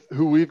do with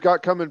who we've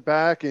got coming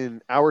back,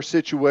 and our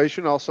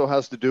situation also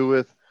has to do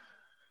with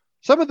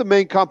some of the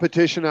main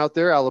competition out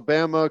there.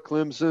 Alabama,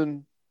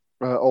 Clemson,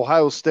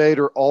 Ohio State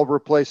are all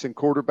replacing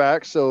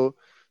quarterbacks. So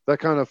that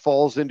kind of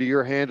falls into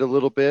your hand a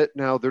little bit.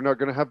 Now, they're not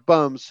going to have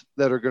bums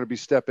that are going to be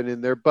stepping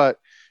in there, but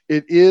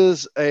it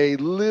is a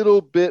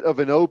little bit of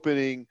an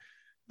opening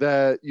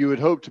that you would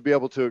hope to be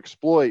able to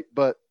exploit.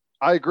 But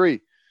I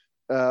agree.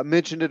 I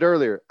mentioned it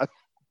earlier.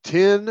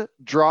 10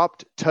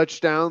 dropped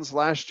touchdowns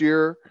last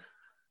year.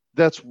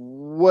 That's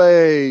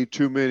way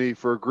too many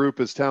for a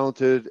group as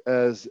talented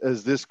as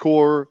this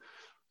core.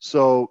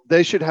 So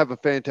they should have a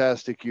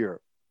fantastic year.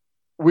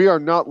 We are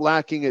not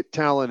lacking at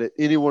talent at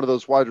any one of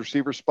those wide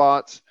receiver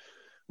spots.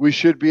 We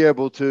should be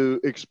able to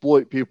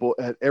exploit people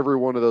at every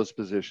one of those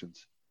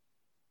positions.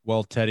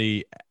 Well,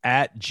 Teddy,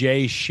 at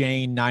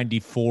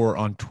JShane94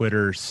 on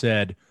Twitter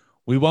said,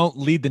 we won't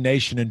lead the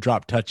nation in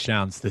drop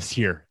touchdowns this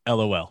year.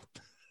 LOL.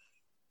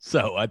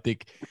 So I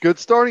think good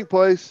starting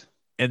place.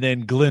 And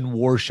then Glenn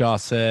Warshaw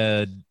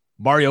said,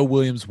 Mario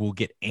Williams will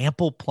get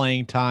ample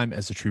playing time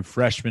as a true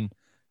freshman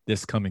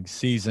this coming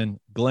season.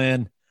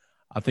 Glenn,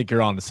 I think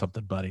you're on to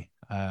something, buddy.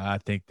 I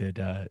think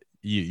that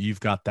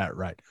you've got that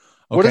right.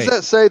 Okay. What does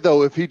that say,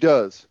 though, if he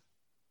does?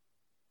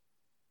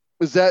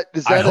 Is that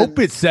I hope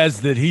it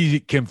says that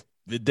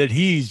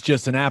he's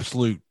just an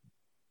absolute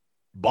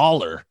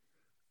baller,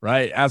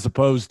 right? As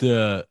opposed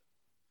to,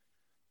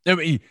 I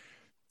mean,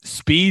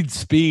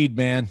 speed,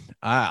 man.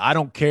 I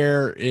don't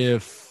care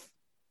if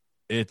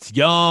it's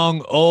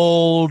young,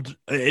 old.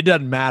 It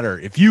doesn't matter.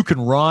 If you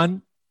can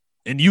run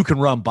and you can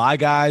run by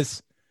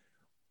guys,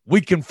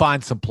 we can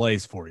find some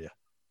plays for you.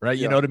 Right.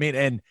 You know what I mean?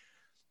 And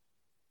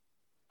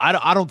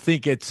I don't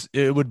think it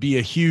would be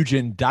a huge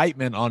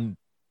indictment on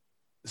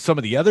some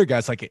of the other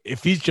guys. Like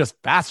if he's just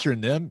faster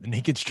than them and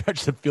he can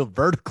stretch the field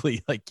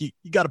vertically, like you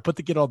got to put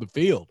the kid on the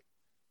field.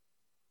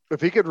 If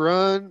he could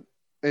run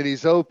and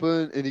he's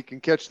open and he can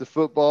catch the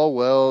football,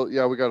 well,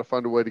 yeah, we got to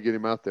find a way to get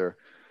him out there.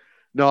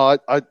 No,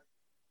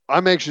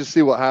 I'm anxious to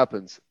see what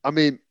happens. I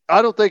mean,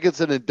 I don't think it's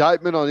an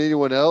indictment on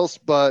anyone else,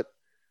 but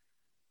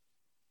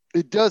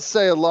it does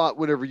say a lot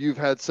whenever you've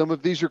had some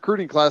of these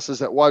recruiting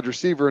classes at wide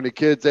receiver and a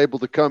kid's able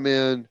to come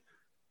in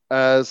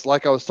as,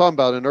 like I was talking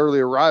about, an early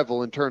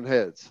arrival and turn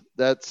heads.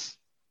 That's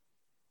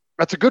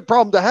a good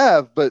problem to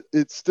have, but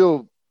it's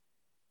still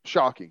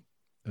shocking.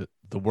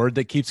 The word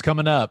that keeps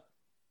coming up,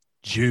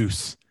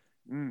 juice.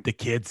 The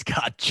kid's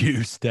got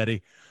juice,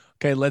 Teddy.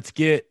 Okay, let's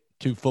get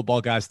to football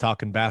guys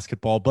talking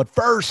basketball. But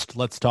first,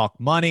 let's talk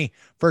money.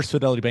 First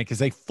Fidelity Bank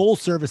is a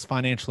full-service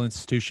financial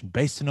institution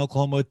based in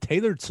Oklahoma with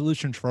tailored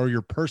solutions for all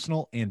your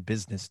personal and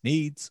business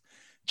needs.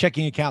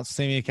 Checking accounts,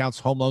 saving accounts,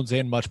 home loans,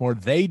 and much more.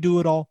 They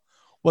do it all.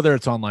 Whether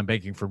it's online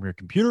banking from your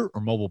computer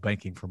or mobile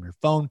banking from your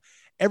phone,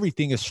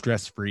 everything is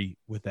stress-free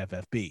with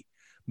FFB.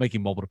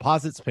 Making mobile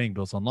deposits, paying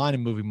bills online,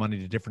 and moving money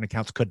to different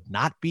accounts could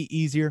not be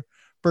easier.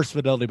 First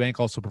Fidelity Bank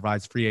also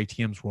provides free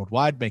ATMs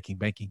worldwide, making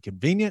banking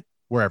convenient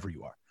wherever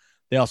you are.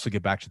 They also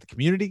give back to the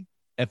community.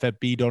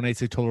 FFB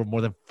donates a total of more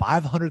than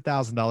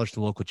 $500,000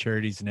 to local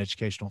charities and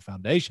educational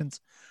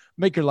foundations.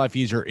 Make your life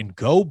easier and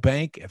go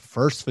bank at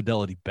First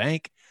Fidelity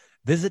Bank.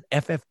 Visit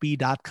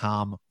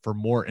ffb.com for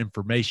more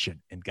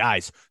information. And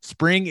guys,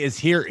 spring is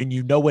here, and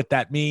you know what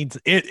that means.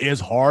 It is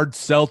hard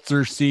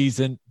seltzer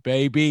season,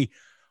 baby.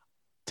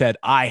 Ted,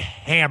 I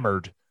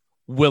hammered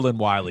Will and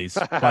Wiley's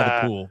by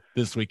the pool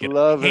this weekend.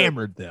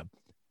 Hammered them.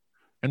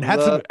 And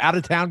had some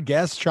out-of-town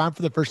guests trying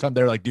for the first time.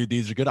 They're like, dude,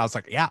 these are good. I was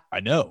like, yeah,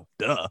 I know.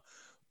 Duh.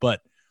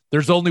 But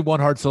there's only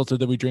one hard seltzer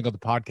that we drink on the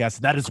podcast,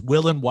 and that is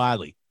Will and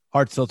Wiley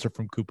hard seltzer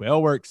from Coupe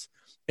Ale Works.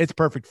 It's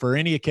perfect for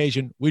any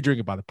occasion. We drink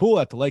it by the pool,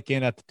 at the lake,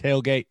 and at the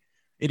tailgate.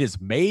 It is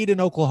made in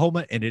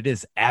Oklahoma, and it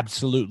is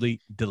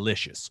absolutely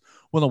delicious.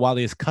 Will and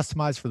Wiley is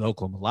customized for the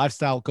Oklahoma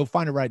lifestyle. Go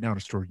find it right now in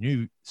a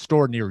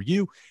store near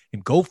you,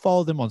 and go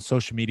follow them on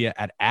social media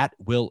at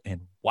Will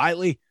and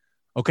Wiley.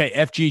 Okay,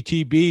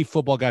 FGTB,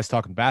 football guys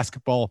talking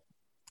basketball,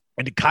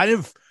 and it kind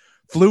of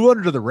flew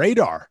under the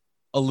radar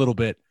a little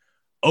bit.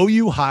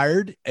 OU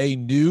hired a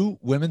new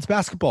women's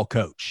basketball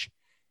coach,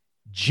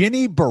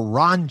 Jennie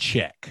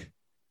Baranczyk.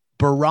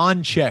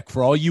 Baranczyk,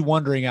 for all you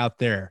wondering out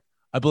there.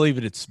 I believe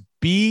it's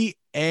Baranczyk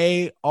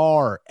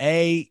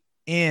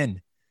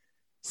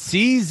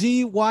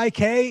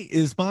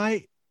is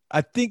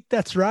I think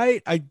that's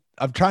right.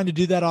 I'm trying to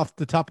do that off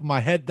the top of my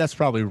head. That's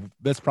probably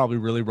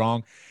really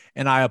wrong.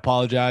 And I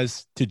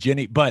apologize to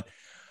Jennie, but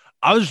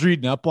I was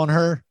reading up on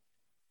her.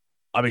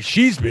 I mean,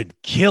 she's been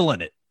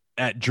killing it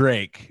at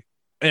Drake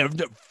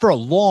for a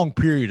long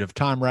period of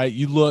time, right?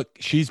 You look,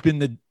 she's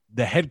been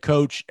the head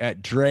coach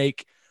at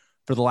Drake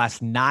for for the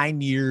last 9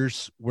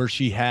 years, where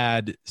she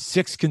had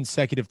 6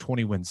 consecutive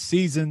 20-win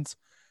seasons.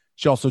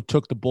 She also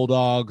took the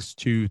Bulldogs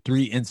to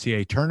 3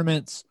 NCAA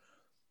tournaments.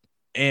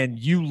 And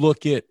you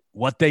look at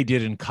what they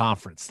did in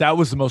conference. That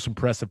was the most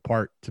impressive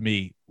part to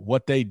me.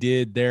 What they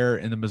did there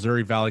in the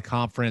Missouri Valley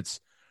Conference.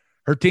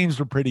 Her teams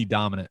were pretty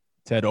dominant.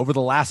 Ted, over the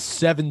last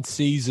 7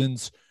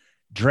 seasons,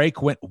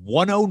 Drake went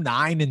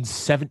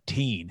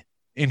 109-17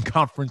 in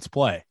conference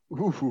play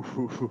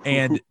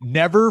and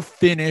never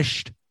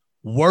finished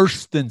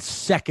worse than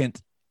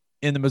second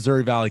in the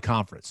Missouri Valley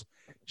Conference.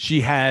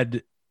 She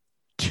had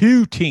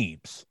 2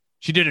 teams.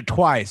 She did it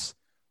twice.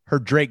 Her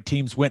Drake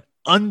teams went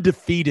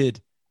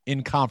undefeated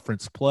in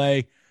conference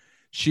play.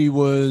 She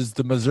was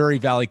the Missouri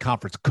Valley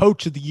Conference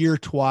Coach of the Year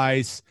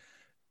twice.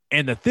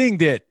 And the thing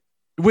that,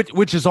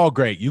 which is all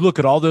great. You look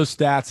at all those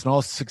stats and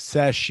all the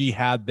success she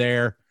had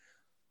there.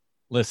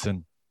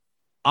 Listen,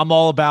 I'm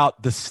all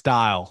about the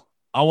style.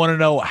 I want to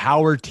know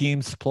how her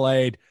teams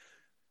played.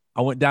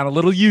 I went down a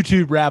little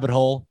YouTube rabbit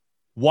hole,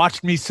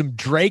 watched me some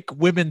Drake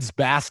women's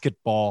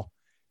basketball,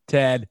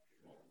 Ted,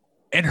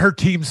 and her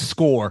team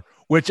score,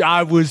 which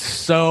I was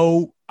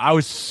so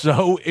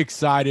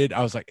excited.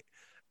 I was like,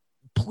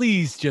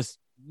 please just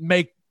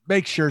make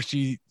sure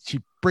she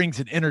brings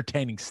an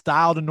entertaining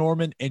style to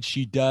Norman, and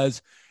she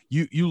does.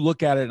 You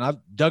look at it, and I've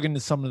dug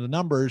into some of the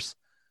numbers.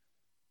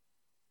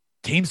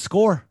 Teams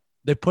score.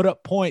 They put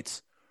up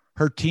points.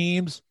 Her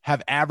teams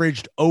have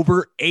averaged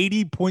over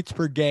 80 points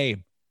per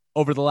game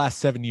over the last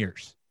 7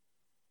 years.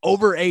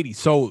 Over 80.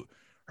 So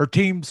her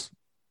team's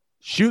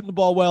shooting the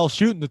ball well,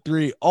 shooting the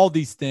three, all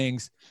these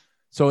things.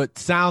 So it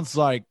sounds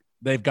like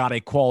they've got a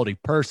quality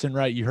person,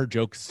 right? You heard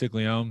Joe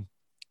Castiglione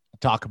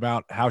talk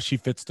about how she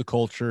fits the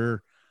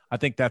culture. I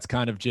think that's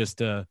kind of just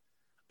a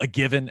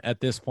given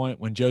at this point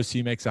when Joe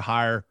C makes a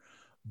hire.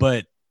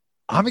 But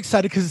I'm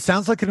excited because it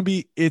sounds like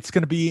it's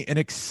going to be an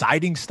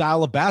exciting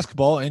style of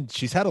basketball, and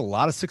she's had a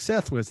lot of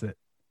success with it.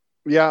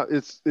 Yeah,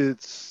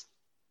 it's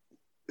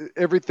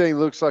everything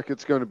looks like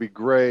it's going to be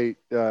great.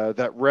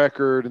 That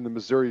record in the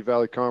Missouri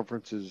Valley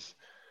Conference is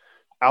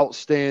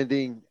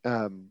outstanding.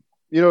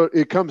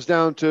 It comes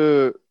down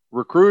to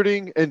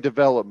recruiting and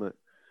development.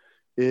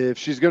 If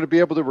she's going to be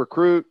able to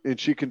recruit and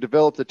she can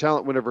develop the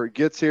talent whenever it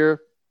gets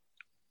here,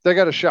 they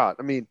got a shot.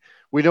 I mean,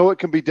 we know it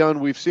can be done.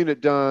 We've seen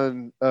it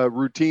done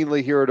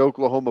routinely here at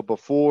Oklahoma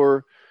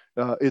before.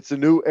 It's a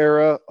new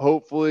era.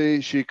 Hopefully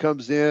she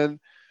comes in.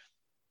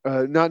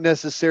 Not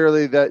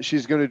necessarily that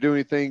she's going to do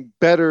anything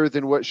better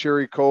than what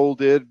Sherry Cole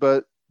did,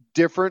 but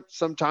different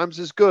sometimes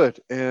is good,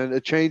 and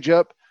a change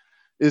up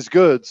is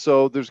good.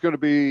 So there's going to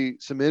be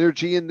some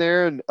energy in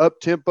there and up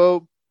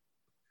tempo.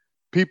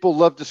 People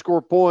love to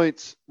score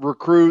points.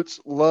 Recruits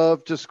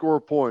love to score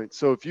points.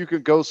 So if you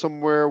can go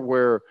somewhere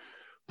where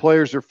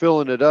players are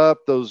filling it up,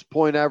 those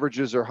point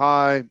averages are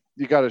high,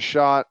 you got a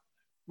shot.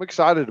 I'm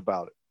excited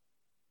about it.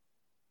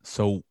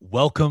 So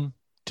welcome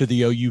to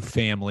the OU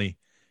family,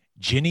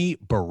 Jennie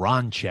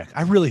Baranczyk.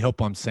 I really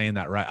hope I'm saying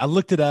that right. I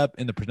looked it up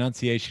in the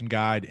pronunciation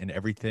guide and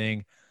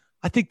everything.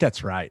 I think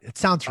that's right. It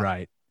sounds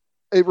right.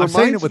 I'm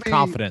saying it with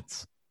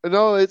confidence.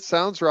 No, it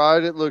sounds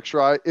right. It looks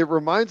right. It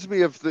reminds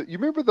me of you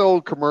remember the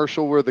old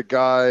commercial where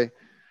the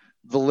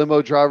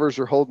limo drivers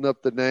are holding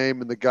up the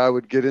name and the guy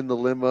would get in the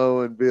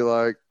limo and be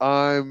like,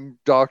 I'm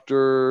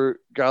Dr.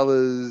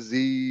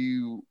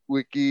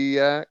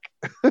 Galaziwikiak.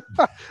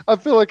 I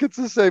feel like it's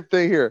the same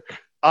thing here.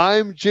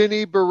 I'm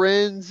Jennie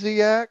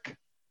Baranczyk.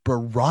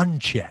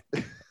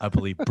 Baranczyk, I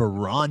believe.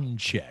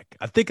 Baranczyk.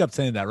 I think I'm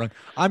saying that wrong.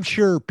 I'm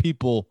sure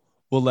people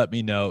will let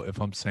me know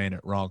if I'm saying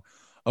it wrong.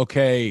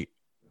 Okay,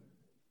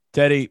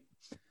 Teddy,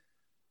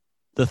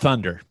 the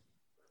Thunder,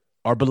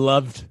 our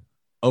beloved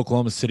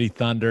Oklahoma City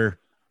Thunder,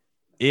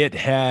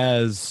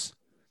 it's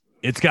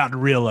gotten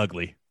real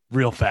ugly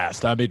real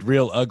fast. I mean,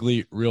 real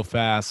ugly real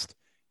fast.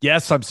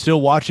 Yes, I'm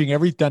still watching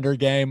every Thunder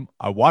game.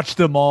 I watch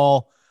them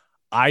all.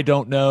 I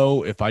don't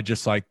know if I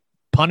just like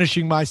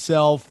punishing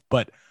myself,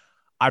 but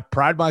I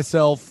pride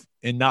myself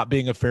in not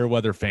being a fair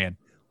weather fan.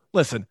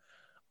 Listen,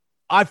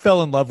 I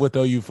fell in love with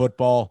OU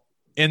football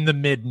in the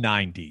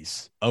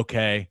mid-90s,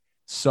 okay?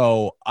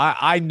 So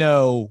I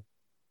know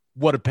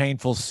what a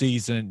painful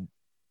season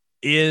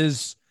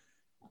is,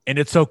 and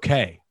it's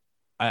okay.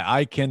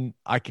 I can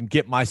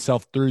get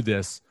myself through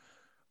this,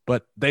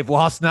 but they've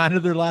lost 9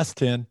 of their last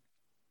 10.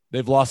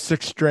 They've lost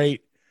 6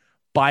 straight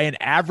by an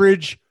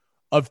average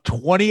of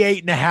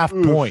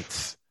 28.5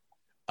 points.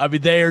 I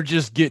mean, they are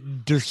just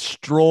getting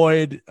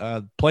destroyed.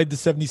 Played the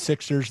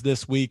 76ers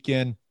this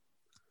weekend.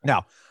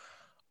 Now,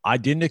 I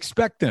didn't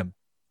expect them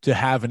to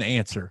have an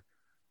answer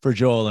for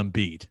Joel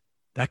Embiid.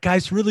 That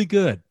guy's really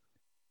good.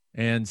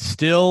 And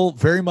still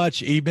very much,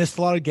 he missed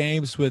a lot of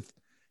games with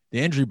the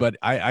injury, but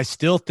I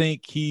still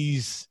think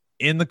he's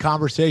in the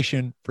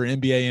conversation for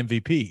NBA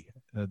MVP.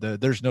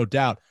 There's no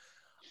doubt.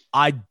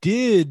 I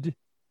did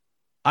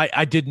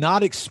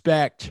not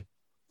expect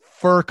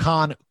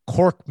Furkan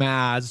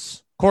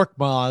Korkmaz,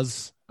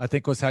 I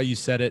think was how you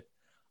said it.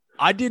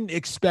 I didn't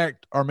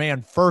expect our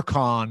man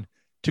Furkan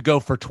to go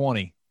for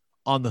 20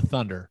 on the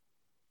Thunder.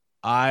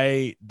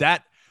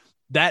 That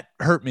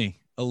hurt me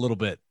a little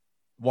bit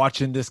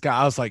watching this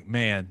guy. I was like,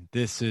 man,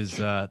 this is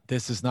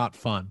not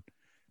fun.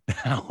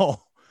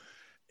 Now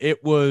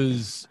it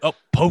was,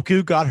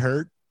 Poku got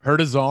hurt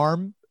his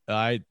arm.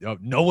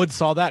 No one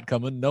saw that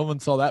coming. No one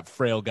saw that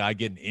frail guy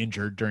getting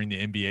injured during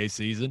the NBA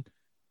season.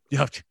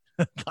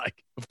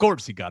 Like, of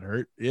course he got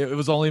hurt. It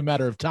was only a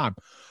matter of time.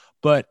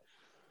 But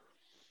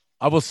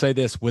I will say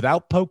this,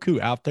 without Poku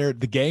out there,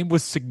 the game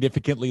was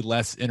significantly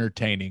less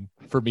entertaining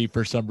for me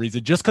for some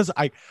reason, just because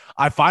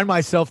I find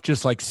myself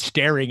just like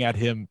staring at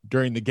him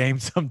during the game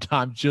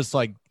sometimes, just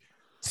like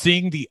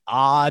seeing the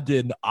odd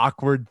and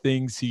awkward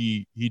things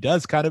he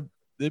does.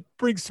 It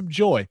brings some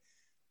joy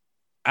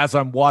as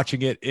I'm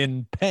watching it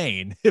in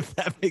pain, if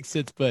that makes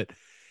sense. But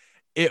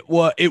it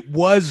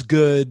was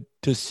good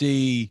to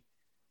see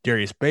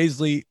Darius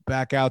Baisley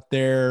back out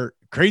there.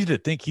 Crazy to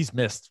think he's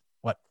missed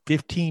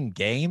 15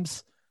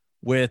 games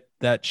with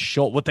that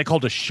what they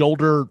called a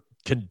shoulder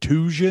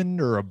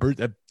contusion or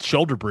a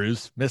shoulder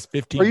bruise. Missed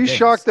 15 Are you games.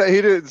 shocked that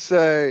he didn't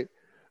say,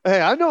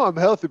 hey, I know I'm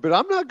healthy, but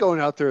I'm not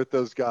going out there with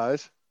those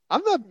guys.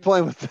 I'm not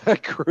playing with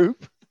that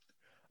group.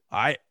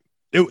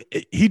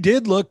 He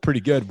did look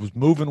pretty good, was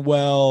moving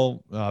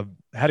well,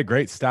 had a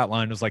great stat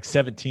line. It was like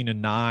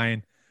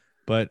 17-9,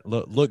 but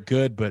looked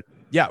good. But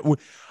yeah,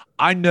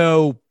 I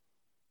know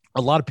a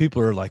lot of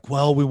people are like,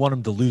 well, we want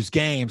him to lose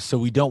games, so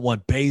we don't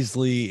want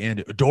Baisley.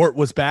 And Dort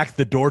was back.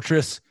 The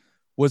Dortress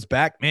was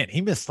back. Man,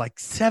 he missed like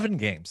 7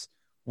 games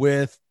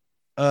with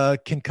a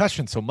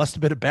concussion, so must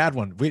have been a bad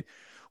one.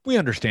 We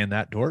understand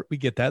that, Dort. We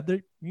get that.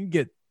 You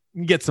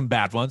can get some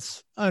bad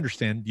ones. I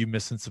understand you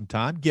missing some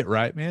time. Get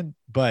right, man.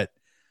 But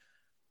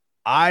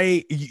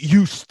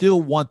you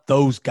still want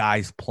those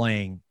guys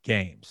playing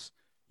games.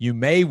 You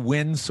may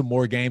win some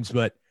more games,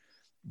 but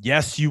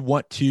yes, you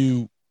want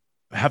to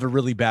have a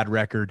really bad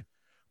record.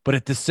 But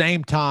at the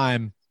same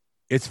time,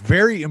 it's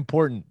very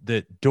important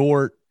that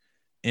Dort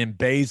and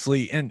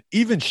Baisley and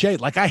even Shea,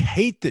 like I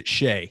hate that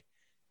Shea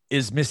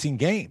is missing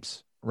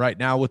games right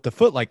now with the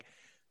foot. Like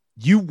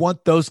you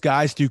want those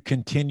guys to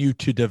continue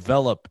to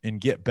develop and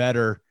get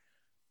better.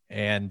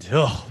 And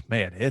oh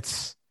man,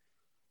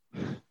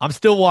 I'm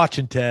still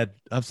watching, Ted.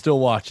 I'm still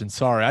watching.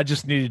 Sorry. I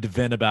just needed to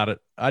vent about it.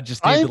 I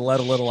just needed to let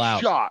a little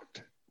out.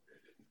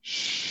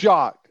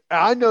 Shocked.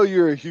 I know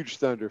you're a huge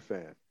Thunder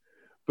fan,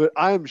 but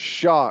I am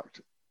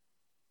shocked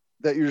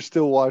that you're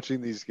still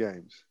watching these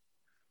games.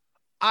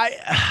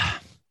 I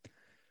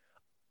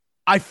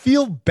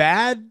feel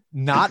bad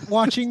not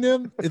watching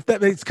them, if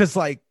that makes, because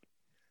like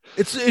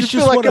it's just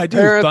like what I do.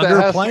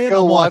 Thunder playing,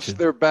 I'm watch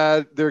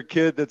watching. their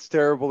kid that's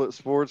terrible at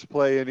sports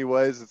play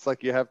anyways. It's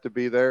like you have to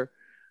be there.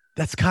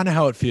 That's kind of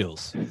how it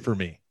feels for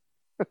me.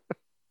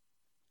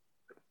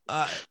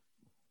 Do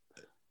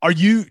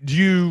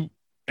you,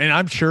 and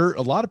I'm sure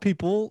a lot of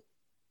people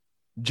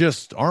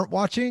just aren't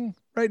watching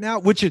right now,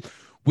 which is,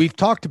 we've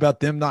talked about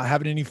them not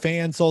having any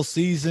fans all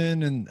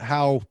season and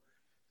how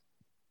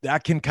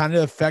that can kind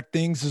of affect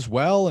things as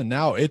well. And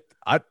now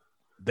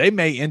they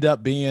may end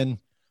up being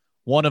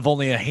one of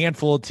only a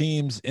handful of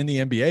teams in the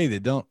NBA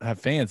that don't have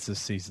fans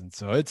this season.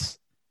 So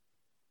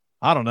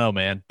I don't know,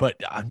 man,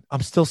 but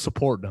I'm still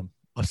supporting them.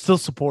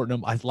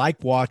 I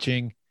like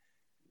watching.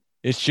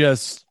 It's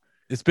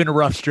been a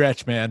rough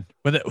stretch, man.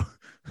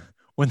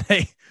 When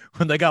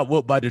they got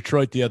whooped by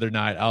Detroit the other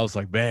night, I was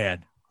like,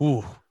 man,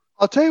 ooh.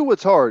 I'll tell you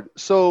what's hard.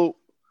 So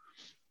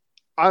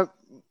my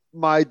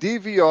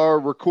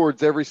DVR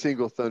records every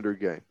single Thunder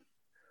game.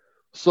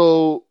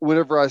 So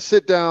whenever I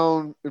sit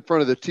down in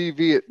front of the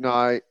TV at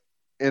night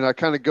and I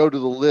kind of go to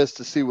the list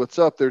to see what's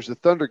up, there's a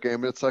Thunder game.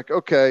 And it's like,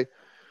 okay,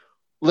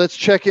 let's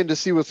check in to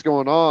see what's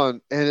going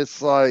on. And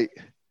it's like,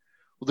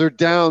 they're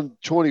down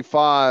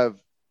 25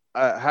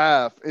 at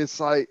half. It's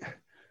like,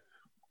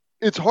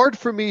 it's hard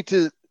for me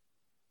to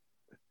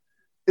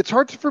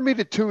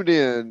tune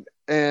in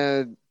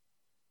and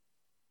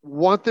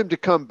want them to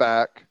come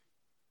back,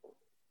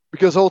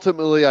 because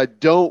ultimately I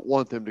don't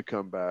want them to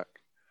come back.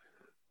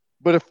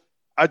 But if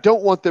I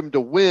don't want them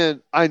to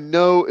win, I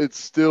know it's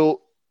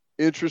still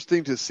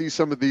interesting to see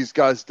some of these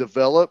guys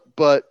develop,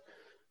 but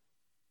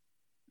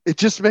it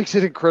just makes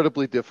it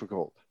incredibly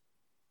difficult.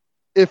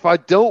 If I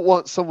don't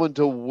want someone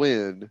to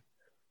win,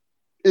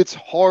 it's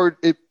hard.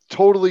 It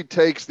totally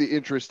takes the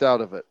interest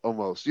out of it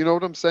almost. You know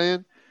what I'm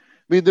saying?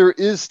 I mean, there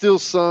is still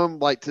some,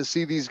 like, to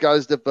see these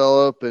guys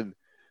develop and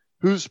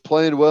who's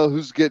playing well,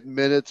 who's getting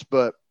minutes,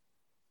 but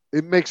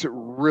it makes it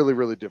really,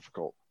 really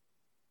difficult.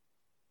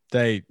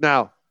 They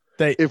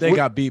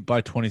got beat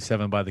by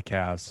 27 by the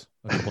Cavs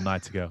a couple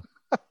nights ago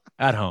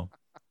at home.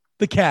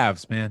 The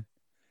Cavs, man.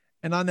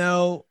 And I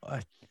know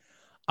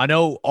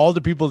all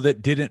the people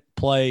that didn't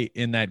play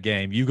in that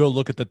game. You go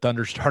look at the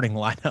Thunder starting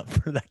lineup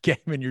for that game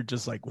and you're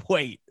just like,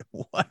 wait,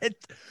 what?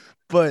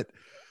 But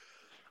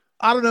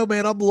I don't know,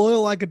 man. I'm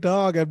loyal like a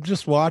dog. I'm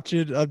just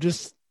watching.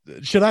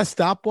 Should I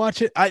stop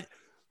watching?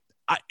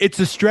 It's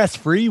a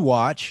stress-free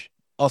watch.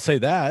 I'll say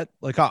that.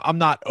 Like, I'm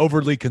not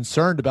overly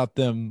concerned about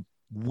them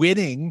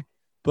winning,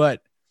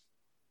 but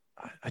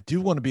I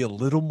do want to be a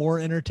little more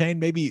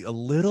entertained, maybe a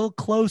little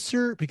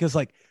closer, because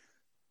like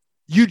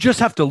you just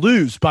have to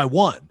lose by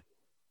 1.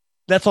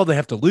 That's all they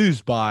have to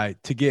lose by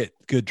to get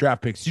good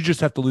draft picks. You just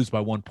have to lose by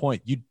 1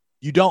 point.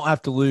 You don't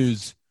have to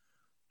lose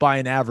by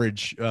an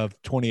average of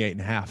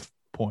 28.5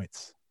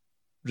 points.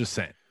 I'm just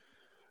saying.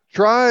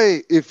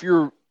 Try if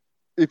you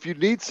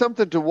need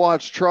something to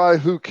watch, try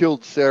Who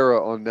Killed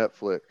Sarah on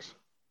Netflix.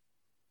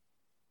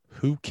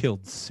 Who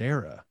Killed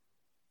Sarah?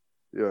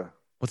 Yeah.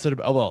 What's it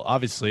about? Oh, well,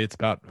 obviously it's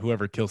about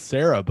whoever kills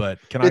Sarah, but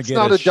It's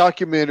not a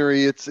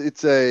documentary. It's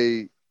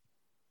a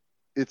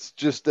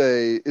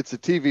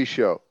TV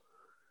show.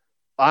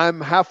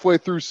 I'm halfway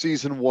through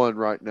season 1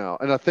 right now,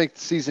 and I think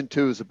season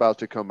 2 is about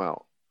to come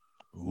out.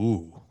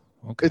 Ooh,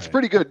 okay. It's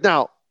pretty good.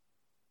 Now,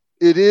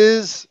 it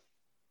is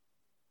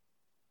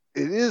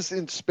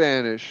in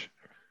Spanish,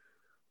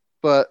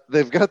 but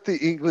they've got the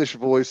English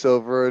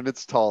voiceover, and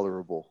it's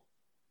tolerable.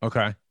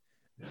 Okay.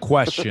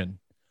 Question.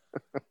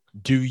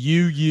 Do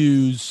you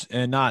use,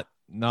 and not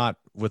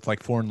with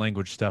like foreign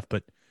language stuff,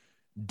 but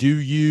do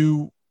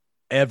you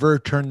ever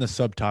turn the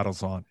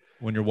subtitles on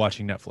when you're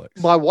watching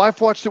Netflix? My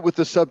wife watched it with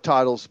the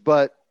subtitles,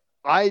 but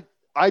I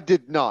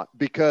did not,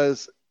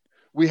 because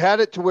we had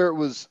it to where it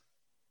was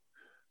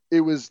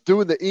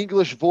doing the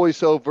English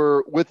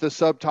voiceover with the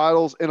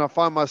subtitles, and I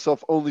find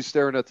myself only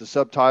staring at the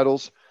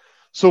subtitles.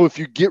 So if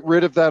you get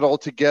rid of that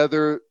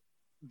altogether,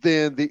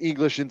 then the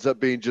English ends up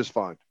being just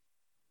fine.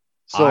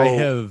 So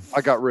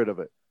I got rid of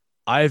it.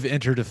 I've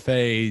entered a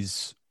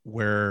phase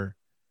where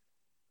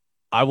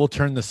I will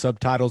turn the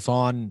subtitles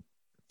on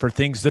for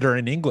things that are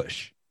in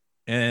English,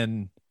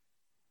 and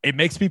it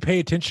makes me pay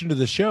attention to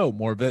the show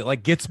more, but it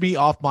like gets me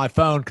off my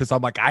phone because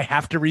I'm like, I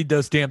have to read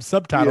those damn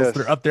subtitles. Yes.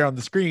 That are up there on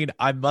the screen.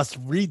 I must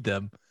read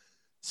them.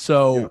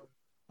 So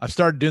I've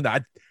started doing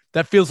that.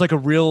 That feels like a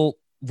real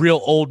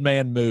old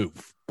man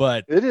move,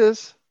 but it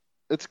is.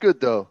 It's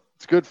good though.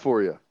 It's good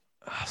for you.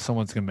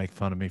 Someone's going to make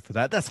fun of me for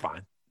that. That's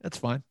fine. That's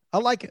fine. I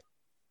like it.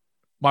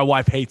 My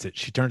wife hates it.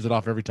 She turns it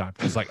off every time.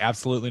 She's like,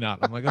 absolutely not.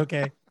 I'm like,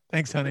 okay,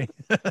 thanks, honey.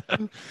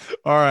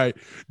 All right.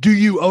 Do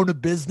you own a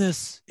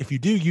business? If you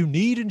do, you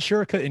need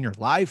Insurica in your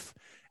life.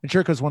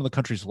 Insurica is one of the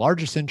country's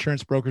largest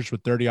insurance brokers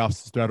with 30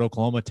 offices throughout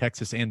Oklahoma,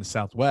 Texas, and the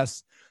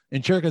Southwest.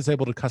 Insurica is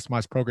able to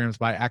customize programs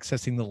by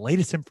accessing the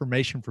latest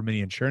information from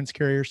many insurance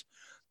carriers.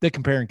 They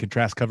compare and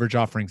contrast coverage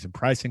offerings and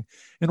pricing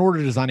in order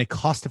to design a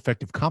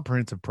cost-effective,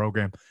 comprehensive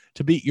program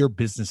to meet your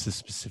business's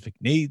specific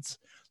needs.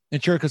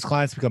 Insurica's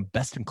clients become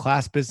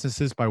best-in-class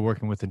businesses by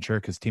working with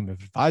Insurica's team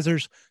of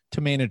advisors to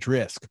manage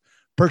risk.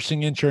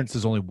 Purchasing insurance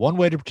is only one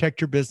way to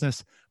protect your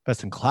business.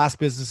 Best-in-class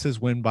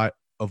businesses win by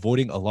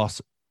avoiding a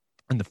loss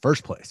in the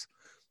first place.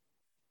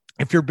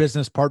 If your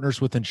business partners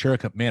with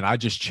Insurica, man, I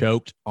just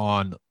choked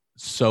on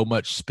so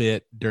much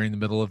spit during the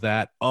middle of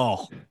that.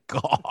 Oh,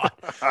 God.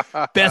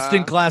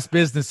 Best-in-class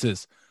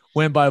businesses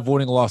win by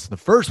avoiding a loss in the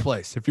first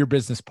place. If your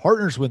business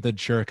partners with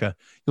Insurica,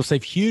 you'll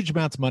save huge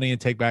amounts of money and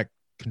take back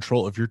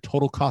control of your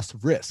total cost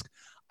of risk.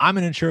 I'm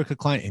an Insurica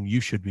client, and you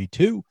should be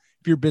too.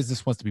 If your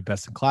business wants to be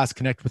best in class,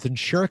 connect with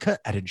Insurica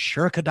at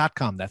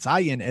insurica.com. That's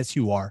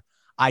INSURICA.com.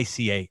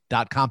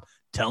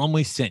 Tell them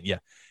we sent you.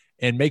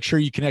 And make sure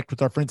you connect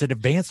with our friends at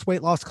Advanced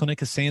Weight Loss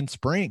Clinic of Sand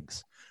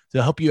Springs.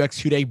 They'll help you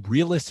execute a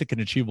realistic and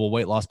achievable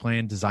weight loss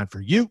plan designed for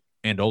you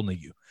and only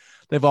you.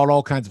 They've got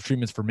all kinds of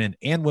treatments for men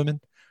and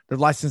women. Their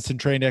licensed and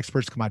trained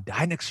experts combine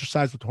diet and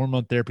exercise with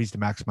hormone therapies to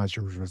maximize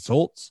your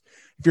results.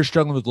 If you're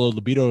struggling with low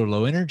libido or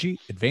low energy,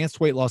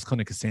 Advanced Weight Loss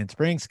Clinic of Sand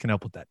Springs can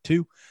help with that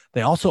too.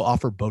 They also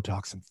offer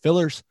Botox and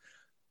fillers.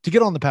 To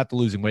get on the path to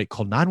losing weight,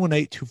 call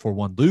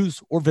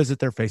 918-241-LOSE or visit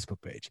their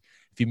Facebook page.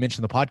 If you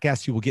mention the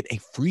podcast, you will get a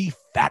free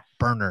fat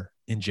burner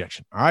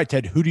injection. All right,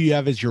 Ted, who do you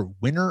have as your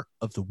winner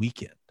of the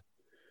weekend?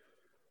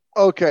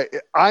 Okay,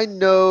 I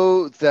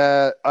know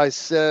that I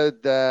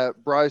said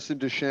that Bryson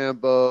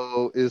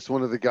DeChambeau is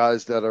one of the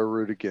guys that I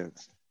root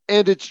against.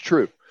 And it's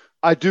true.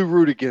 I do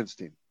root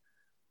against him.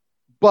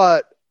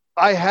 But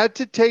I had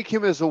to take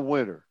him as a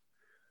winner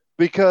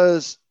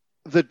because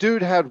the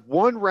dude had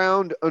one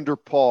round under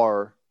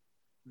par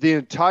the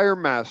entire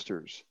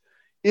Masters,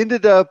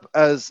 ended up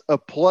as a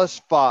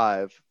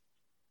 +5,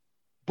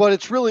 but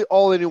it's really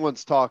all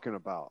anyone's talking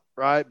about,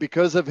 right?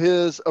 Because of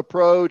his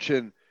approach,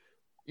 and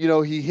you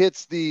know, he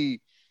hits the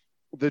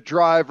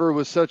driver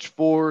with such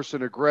force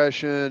and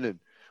aggression, and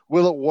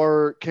will it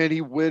work? Can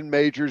he win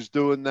majors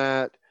doing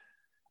that?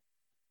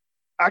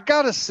 I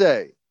gotta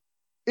say,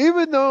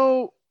 even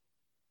though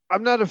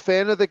I'm not a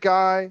fan of the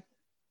guy,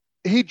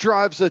 he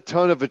drives a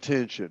ton of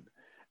attention,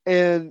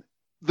 and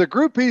the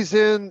group he's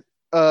in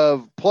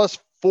of +4,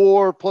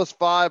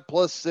 +5,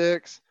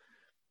 +6,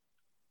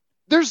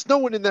 there's no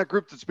one in that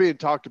group that's being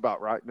talked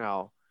about right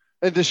now.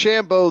 And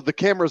DeChambeau, the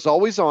camera's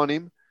always on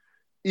him.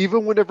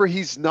 Even whenever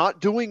he's not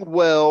doing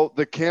well,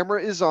 the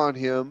camera is on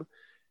him.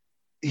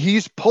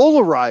 He's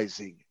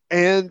polarizing.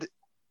 And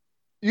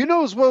you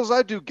know as well as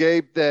I do,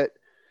 Gabe, that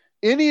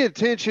any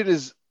attention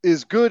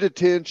is good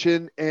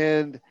attention.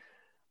 And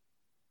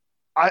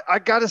I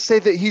got to say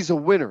that he's a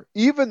winner.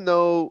 Even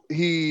though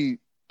he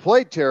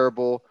played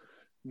terrible,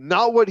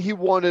 not what he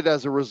wanted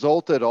as a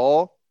result at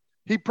all.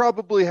 He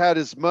probably had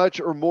as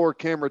much or more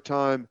camera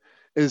time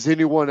as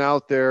anyone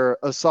out there,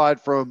 aside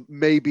from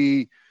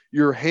maybe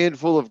your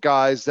handful of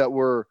guys that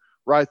were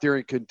right there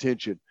in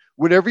contention.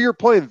 Whenever you're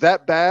playing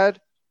that bad,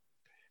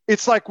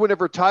 it's like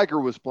whenever Tiger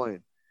was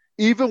playing.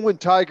 Even when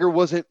Tiger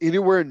wasn't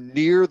anywhere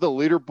near the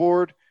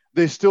leaderboard,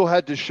 they still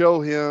had to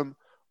show him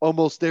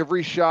almost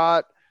every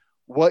shot,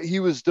 what he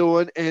was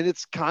doing. And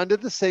it's kind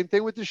of the same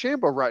thing with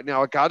DeChambeau right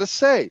now. I got to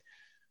say,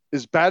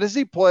 as bad as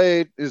he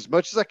played, as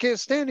much as I can't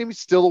stand him, he's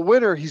still a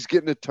winner. He's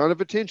getting a ton of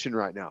attention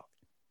right now.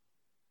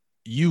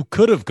 You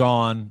could have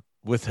gone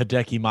with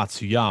Hideki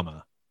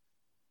Matsuyama,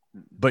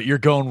 but you're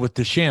going with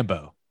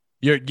DeChambeau.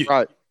 You're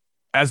right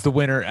as the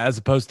winner, as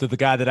opposed to the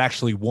guy that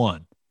actually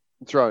won.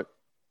 That's right.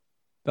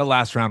 That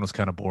last round was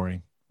kind of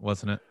boring,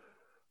 wasn't it?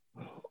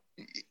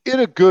 In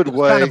a good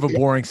way. Kind of a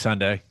boring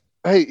Sunday.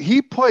 Hey,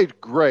 he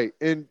played great,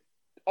 and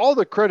all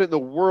the credit in the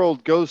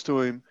world goes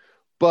to him.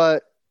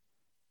 But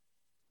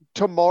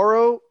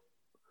tomorrow,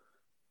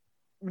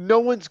 no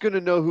one's going to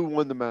know who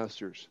won the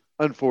Masters,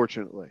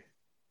 unfortunately.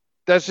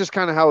 That's just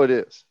kind of how it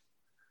is.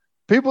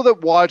 People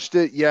that watched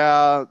it,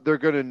 yeah, they're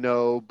going to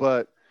know.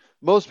 But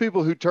most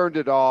people who turned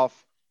it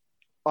off,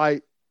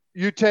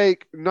 you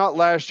take not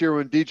last year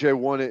when DJ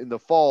won it in the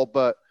fall,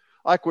 but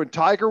like when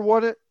Tiger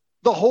won it,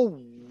 the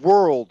whole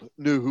world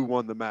knew who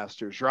won the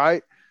Masters,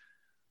 right?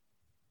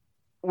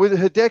 With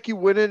Hideki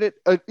winning it,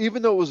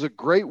 even though it was a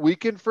great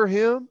weekend for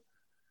him,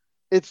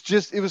 it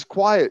was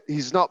quiet.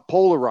 He's not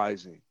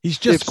polarizing. He's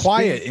just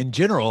quiet in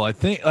general, I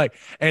think.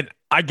 And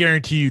I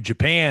guarantee you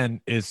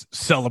Japan is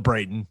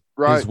celebrating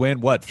his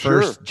win.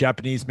 First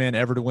Japanese man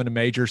ever to win a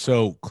major.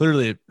 So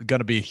clearly going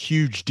to be a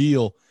huge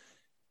deal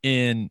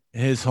in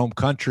his home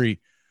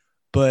country.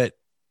 But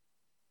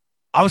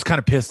I was kind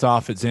of pissed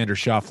off at Xander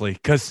Schauffele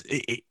because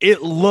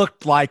it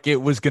looked like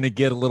it was going to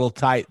get a little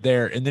tight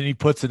there. And then he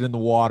puts it in the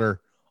water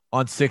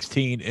on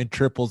 16 and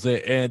triples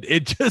it. And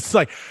it just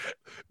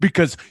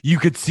because you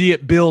could see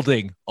it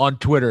building on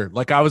Twitter.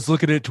 Like I was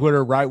looking at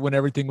Twitter right when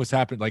everything was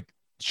happening, like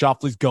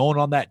Schauffele's going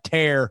on that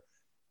tear.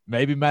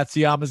 Maybe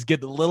Matsuyama's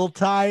getting a little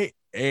tight.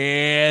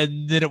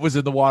 And then it was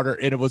in the water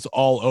and it was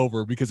all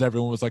over because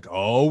everyone was like,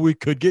 oh, we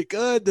could get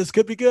good. This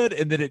could be good.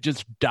 And then it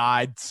just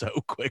died so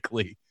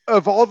quickly.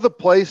 Of all the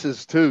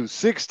places too,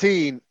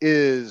 16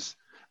 is,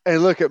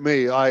 and look at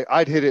me,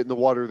 I'd hit it in the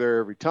water there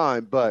every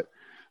time, but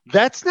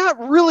that's not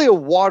really a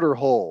water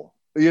hole.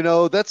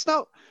 That's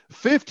not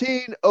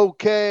 15.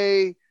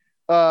 Okay.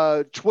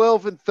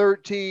 12 and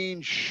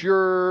 13.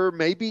 Sure.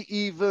 Maybe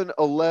even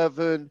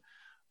 11,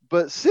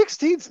 but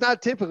 16's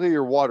not typically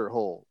your water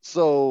hole.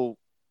 So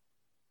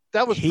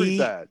that was pretty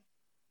bad.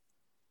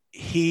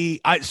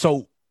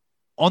 So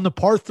on the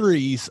par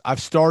threes,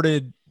 I've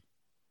started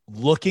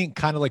looking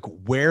kind of like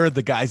where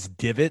the guys'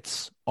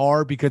 divots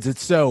are because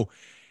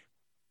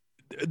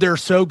they're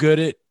so good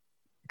at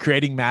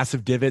creating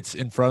massive divots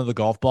in front of the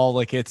golf ball.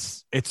 Like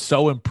it's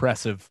so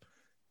impressive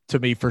to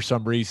me for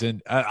some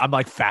reason. I'm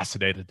like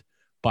fascinated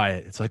by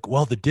it. It's like,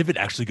 well, the divot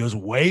actually goes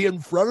way in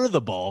front of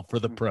the ball for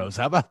the pros.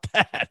 How about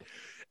that?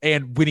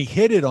 And when he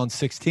hit it on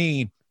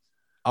 16,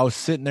 I was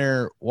sitting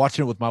there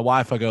watching it with my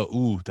wife. I go,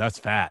 ooh, that's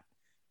fat.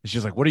 And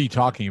she's like, what are you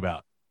talking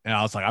about? And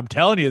I was like, I'm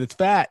telling you, that's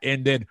fat.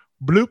 And then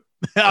bloop.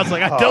 I was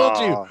like, I told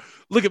you.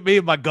 Look at me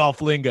and my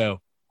golf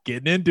lingo.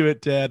 Getting into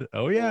it, Ted.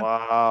 Oh, yeah.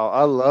 Wow.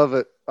 I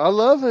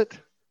love it.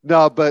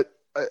 No, but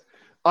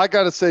I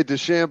got to say,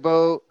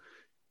 DeChambeau,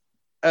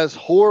 as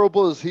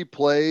horrible as he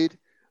played,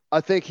 I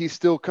think he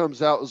still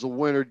comes out as a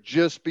winner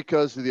just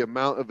because of the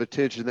amount of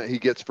attention that he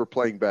gets for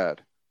playing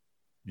bad.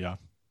 Yeah.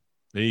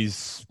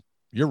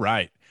 You're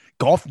right.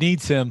 Golf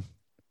needs him.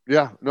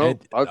 Yeah. No.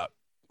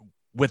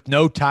 With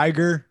no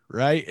Tiger,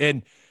 right?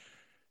 And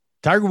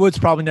Tiger Woods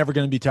probably never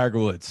going to be Tiger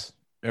Woods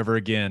ever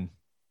again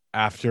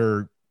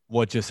after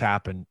what just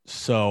happened.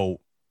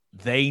 So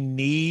they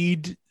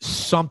need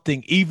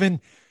something, even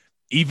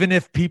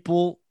if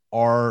people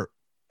are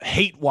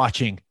hate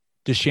watching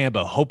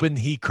DeChambeau, hoping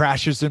he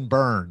crashes and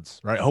burns,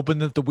 right? Hoping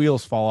that the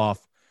wheels fall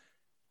off.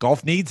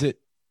 Golf needs it.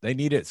 They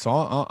need it. So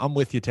I'm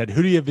with you, Ted.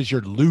 Who do you have as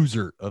your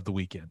loser of the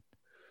weekend?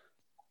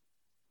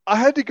 I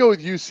had to go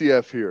with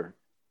UCF here.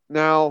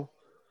 Now,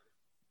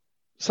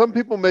 some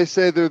people may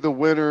say they're the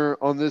winner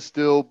on this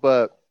deal,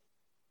 but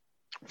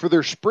for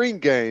their spring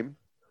game,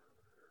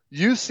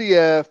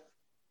 UCF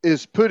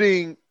is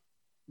putting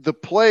the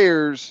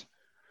players,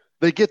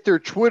 they get their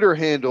Twitter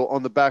handle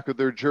on the back of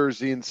their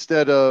jersey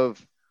instead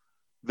of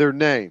their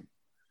name.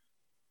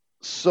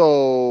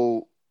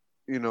 So,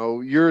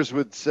 yours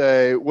would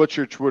say, what's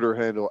your Twitter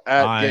handle?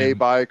 @Gabe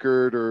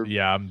Eichert or?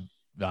 Yeah,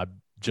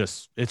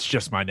 it's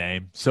just my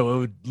name. So it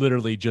would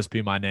literally just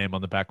be my name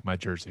on the back of my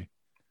jersey.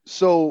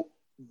 So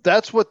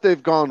that's what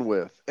they've gone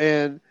with.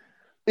 And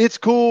it's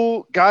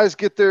cool. Guys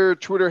get their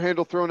Twitter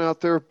handle thrown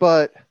out there,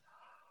 but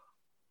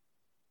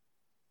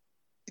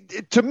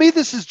to me,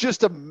 this is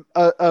just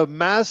a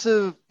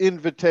massive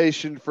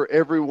invitation for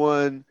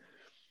everyone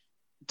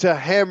to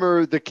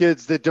hammer the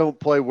kids that don't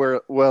play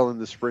well in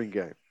the spring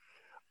game.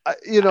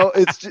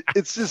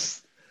 It's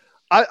just,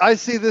 I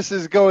see this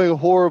as going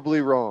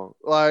horribly wrong.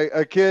 Like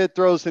a kid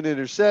throws an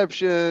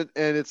interception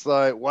and it's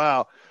like,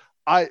 wow,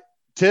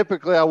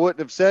 typically I wouldn't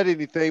have said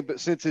anything, but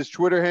since his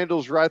Twitter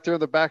handle's right there on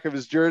the back of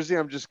his jersey,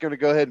 I'm just going to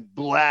go ahead and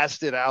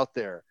blast it out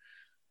there.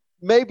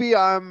 Maybe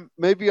I'm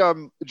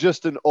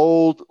just an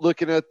old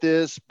looking at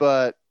this,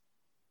 but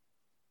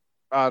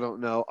I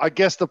don't know. I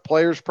guess the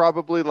players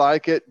probably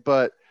like it,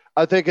 but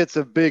I think it's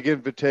a big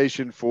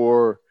invitation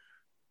for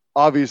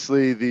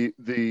obviously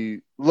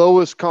the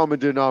lowest common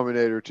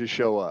denominator to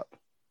show up.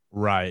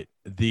 Right.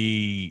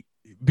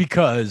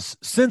 Because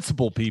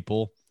sensible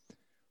people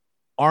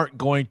aren't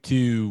going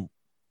to,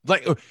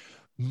 like,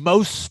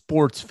 most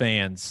sports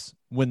fans,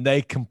 when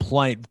they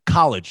complain,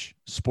 college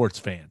sports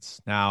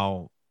fans.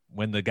 Now,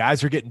 when the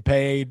guys are getting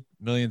paid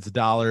millions of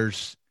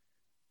dollars,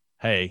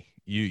 hey,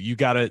 you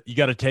gotta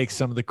take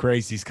some of the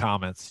craziest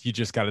comments. You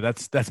just gotta,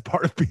 that's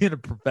part of being a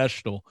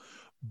professional.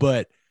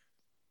 But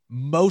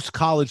most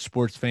college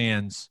sports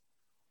fans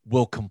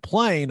will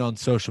complain on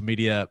social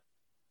media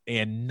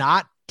and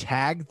not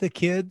tag the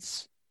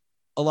kids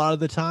a lot of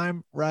the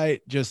time,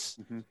 right? Just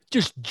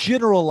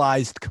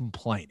generalized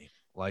complaining,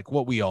 like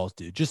what we all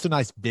do, just a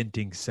nice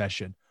venting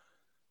session.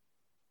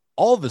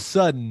 All of a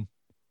sudden,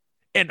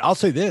 and I'll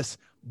say this,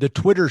 the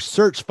Twitter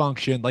search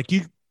function, like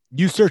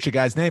you search a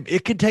guy's name,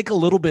 it can take a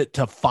little bit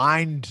to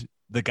find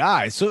the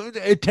guy. So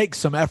it takes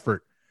some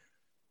effort.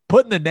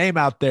 Putting the name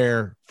out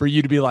there for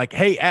you to be like,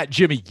 hey, at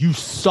Jimmy, you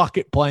suck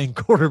at playing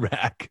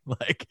quarterback.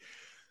 Like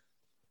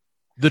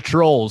the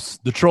trolls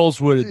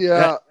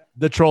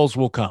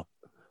will come.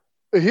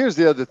 Here's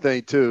the other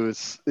thing too.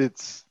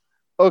 It's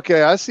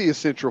okay. I see you,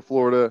 Central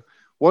Florida.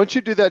 Why don't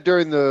you do that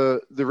during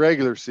the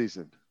regular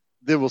season?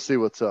 Then we'll see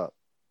what's up.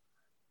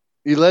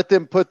 You let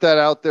them put that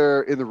out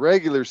there in the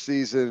regular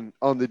season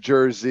on the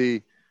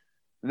jersey.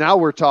 Now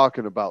we're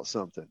talking about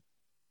something,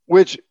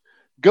 which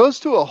goes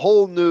to a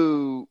whole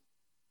new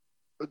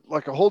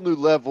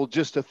level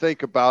just to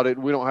think about it.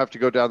 We don't have to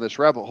go down this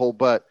rabbit hole,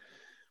 but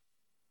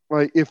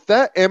like if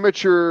that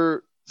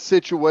amateur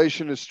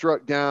situation is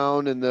struck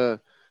down and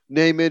the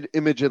name,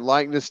 image, and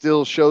likeness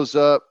still shows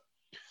up,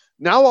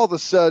 now all of a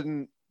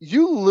sudden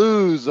you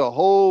lose a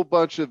whole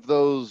bunch of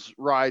those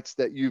rights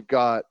that you've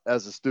got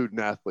as a student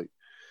athlete.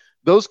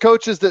 Those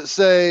coaches that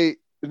say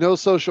no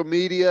social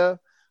media,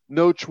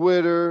 no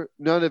Twitter,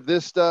 none of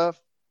this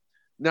stuff.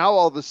 Now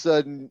all of a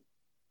sudden,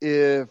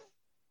 if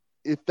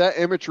that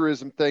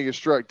amateurism thing is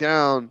struck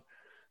down,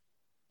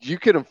 you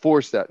can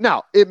enforce that.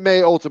 Now, it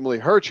may ultimately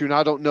hurt you, and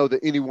I don't know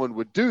that anyone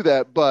would do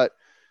that, but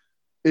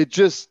it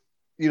just,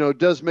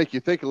 does make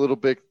you think a little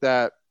bit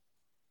that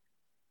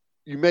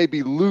you may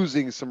be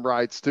losing some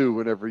rights too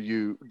whenever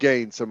you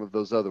gain some of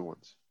those other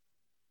ones.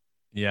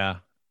 Yeah.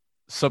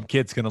 Some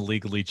kid's going to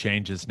legally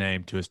change his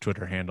name to his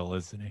Twitter handle,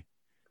 isn't he?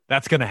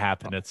 That's going to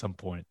happen at some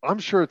point. I'm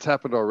sure it's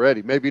happened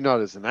already. Maybe not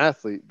as an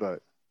athlete,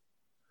 but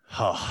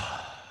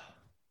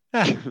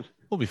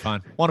we'll be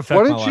fine. Why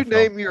don't you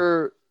name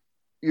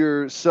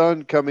your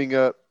son coming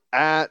up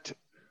at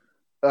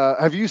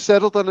have you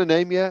settled on a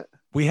name yet?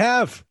 We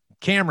have.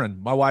 Cameron,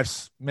 my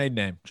wife's maiden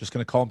name. Just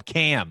going to call him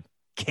Cam.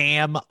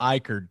 Cam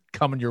Eichard,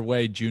 coming your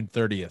way June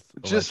 30th.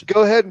 Just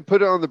go ahead and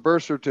put it on the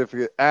birth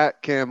certificate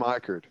at Cam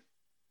Eichard.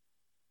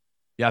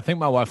 Yeah, I think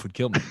my wife would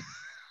kill me.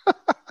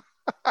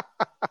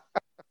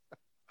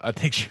 I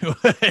think she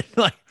would.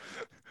 Like,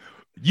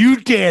 you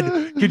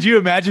did. Could you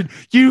imagine?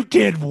 You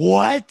did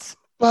what?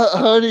 But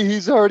honey,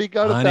 he's already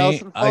got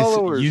 1,000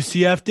 followers.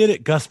 UCF did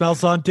it. Gus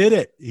Malzahn did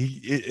it.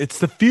 It's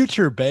the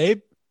future,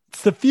 babe.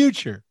 It's the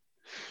future.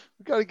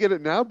 We got to get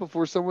it now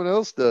before someone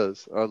else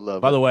does. I love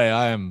it. By the way,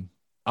 I'm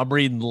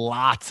reading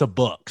lots of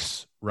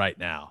books right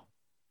now.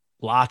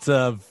 Lots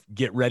of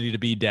get ready to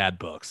be dad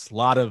books. A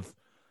lot of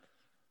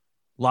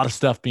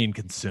stuff being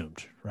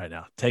consumed right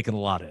now. Taking a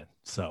lot in.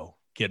 So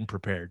getting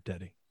prepared,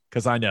 Teddy.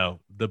 Because I know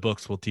the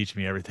books will teach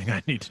me everything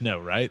I need to know,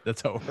 right?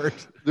 That's how it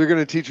works. They're going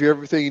to teach you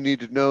everything you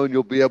need to know, and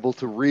you'll be able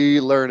to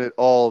relearn it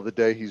all the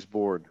day he's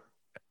born.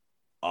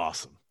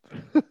 Awesome.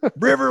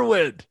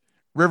 Riverwind.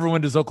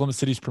 Riverwind is Oklahoma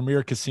City's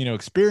premier casino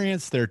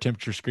experience. There are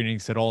temperature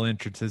screenings at all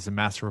entrances and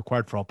masks are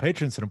required for all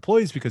patrons and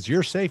employees because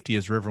your safety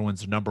is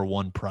Riverwind's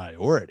 #1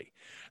 priority.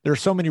 There are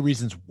so many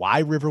reasons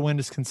why Riverwind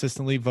is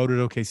consistently voted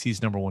OKC's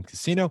 #1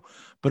 casino,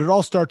 but it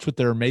all starts with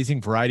their amazing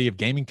variety of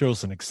gaming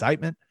thrills and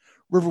excitement.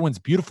 Riverwind's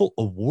beautiful,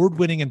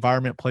 award-winning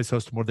environment plays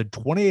host to more than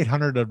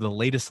 2,800 of the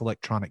latest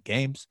electronic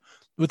games,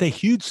 with a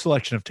huge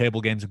selection of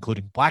table games,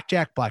 including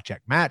blackjack,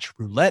 blackjack match,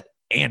 roulette,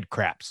 and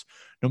craps.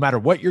 No matter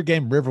what your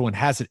game, Riverwind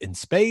has it in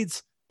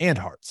spades and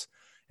hearts.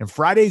 And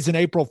Fridays in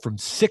April from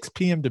 6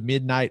 p.m. to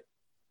midnight,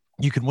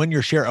 you can win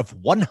your share of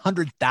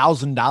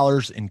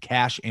 $100,000 in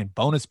cash and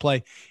bonus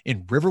play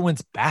in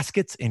Riverwind's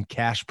Baskets and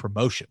Cash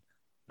promotion.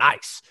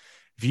 Nice.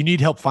 If you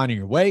need help finding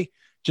your way,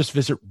 just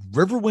visit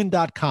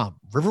riverwind.com.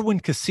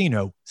 Riverwind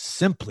Casino,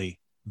 simply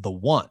the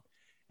one.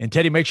 And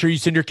Teddy, make sure you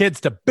send your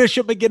kids to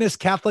Bishop McGinnis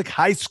Catholic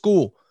High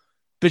School.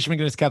 Bishop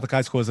McGinnis Catholic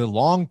High School has a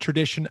long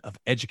tradition of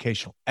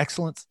educational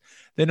excellence.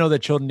 They know that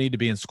children need to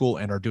be in school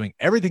and are doing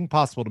everything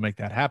possible to make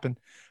that happen.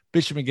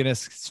 Bishop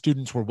McGinnis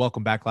students were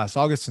welcomed back last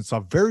August and saw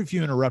very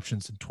few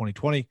interruptions in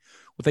 2020.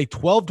 With a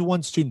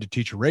 12-to-1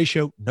 student-to-teacher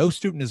ratio, no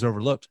student is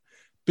overlooked.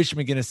 Bishop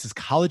McGinnis's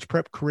college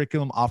prep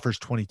curriculum offers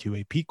 22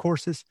 AP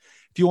courses.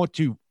 If you want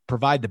to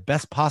provide the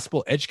best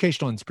possible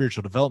educational and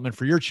spiritual development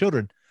for your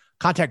children,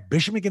 contact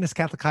Bishop McGinnis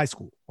Catholic High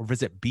School or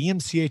visit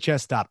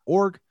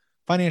bmchs.org.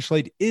 Financial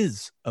aid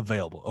is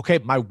available. Okay,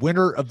 my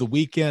winner of the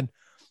weekend,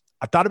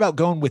 I thought about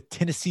going with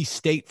Tennessee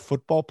State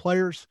football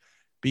players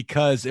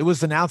because it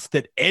was announced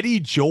that Eddie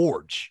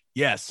George,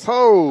 yes,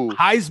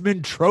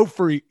 Heisman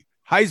Trophy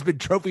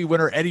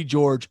winner Eddie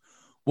George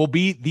will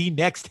be the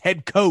next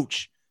head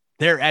coach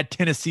there at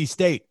Tennessee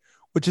State,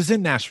 which is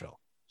in Nashville.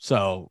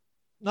 So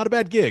not a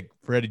bad gig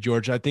for Eddie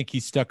George. I think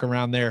he's stuck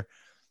around there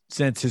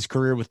since his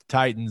career with the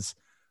Titans.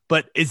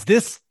 But is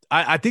this,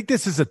 I think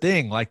this is a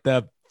thing, like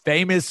the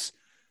famous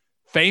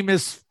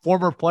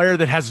former player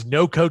that has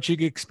no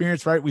coaching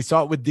experience, right? We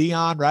saw it with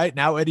Dion, right?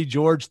 Now Eddie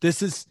George.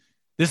 This is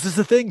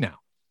the thing now.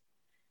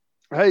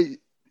 Hey,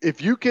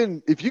 if you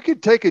can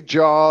take a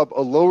job,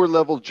 a lower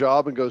level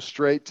job, and go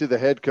straight to the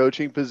head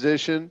coaching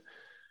position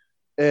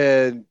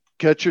and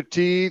cut your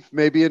teeth,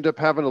 maybe end up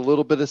having a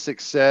little bit of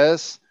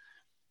success,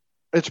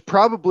 it's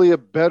probably a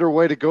better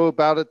way to go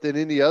about it than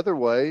any other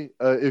way.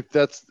 If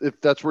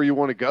that's where you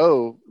want to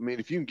go. I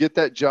mean, if you can get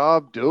that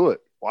job, do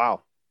it.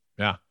 Wow.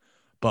 Yeah.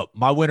 But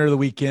my winner of the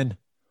weekend,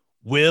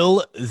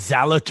 Will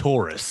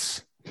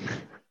Zalatoris,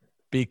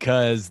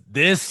 because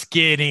this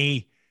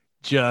skinny,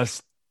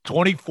 just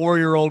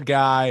 24-year-old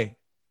guy,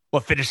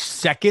 finished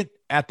second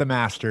at the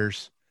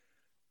Masters.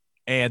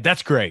 And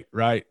that's great,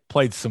 right?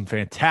 Played some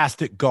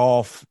fantastic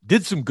golf,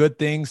 did some good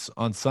things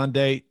on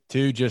Sunday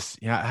too.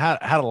 Just had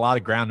a lot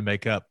of ground to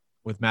make up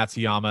with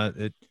Matsuyama.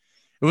 It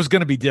was going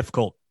to be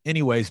difficult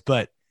anyways,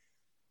 but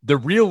the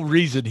real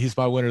reason he's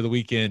my winner of the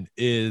weekend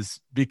is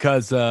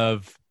because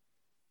of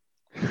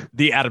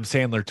the Adam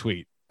Sandler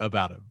tweet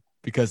about him.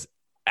 Because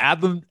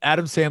Adam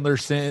Sandler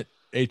sent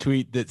a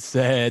tweet that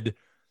said,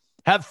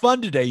 "Have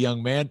fun today,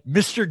 young man.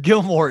 Mr.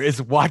 Gilmore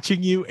is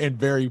watching you and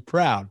very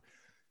proud."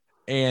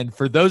 And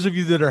for those of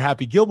you that are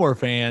Happy Gilmore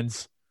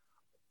fans,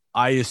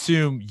 I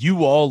assume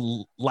you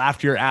all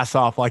laughed your ass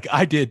off like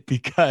I did,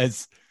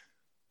 because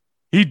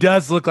he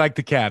does look like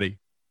the caddy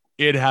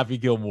in Happy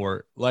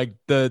Gilmore, like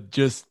the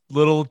just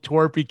little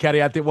twerpy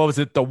caddy. I think, what was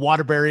it, the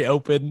Waterbury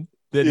Open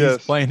that he's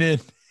playing in?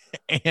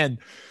 And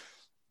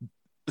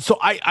so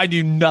I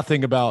knew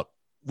nothing about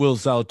Will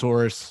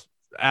Zalatoris,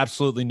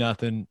 absolutely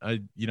nothing.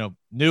 I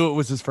knew it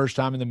was his first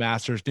time in the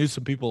Masters, knew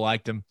some people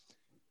liked him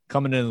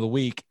coming into the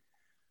week,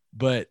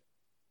 but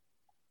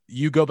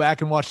you go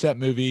back and watch that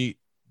movie,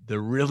 the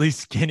really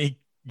skinny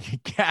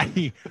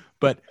caddy,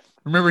 but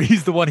remember,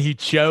 he's the one he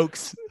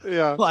chokes.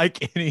 Yeah.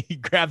 And he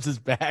grabs his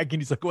bag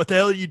and he's like, "What the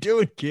hell are you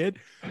doing, kid?"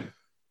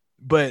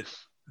 But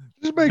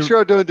just make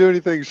sure I don't do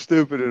anything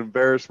stupid and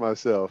embarrass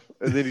myself.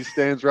 And then he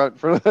stands right in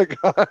front of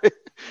that guy.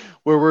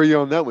 "Where were you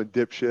on that one,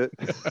 dipshit?"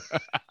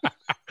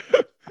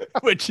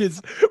 Which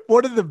is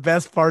one of the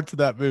best parts of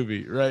that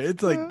movie, right?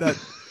 It's like that.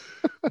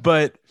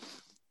 But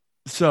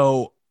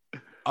so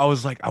I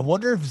was like, I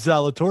wonder if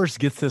Zalatoris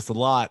gets this a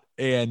lot.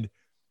 And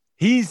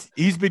he's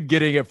been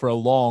getting it for a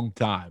long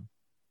time,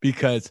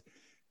 because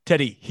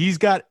Teddy, he's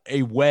got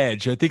a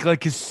wedge. I think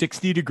like his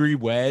 60-degree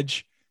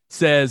wedge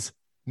says,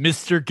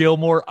 "Mr.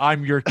 Gilmore,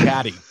 I'm your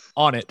caddy"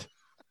 on it,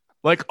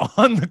 like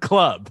on the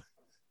club.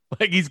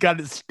 Like he's got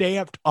it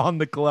stamped on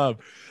the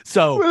club.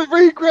 So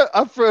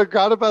I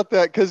forgot about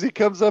that, because he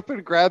comes up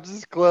and grabs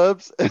his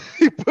clubs and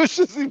he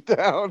pushes him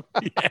down.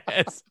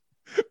 Yes.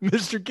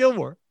 "Mr.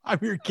 Gilmore, I'm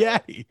your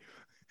caddy."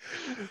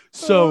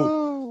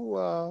 So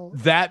wow.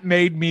 That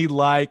made me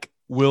like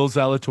Will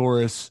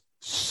Zalatoris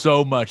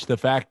so much. The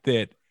fact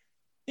that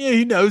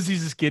he knows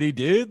he's a skinny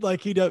dude.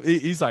 Like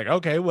he's like,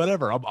 okay,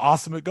 whatever. I'm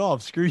awesome at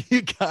golf. Screw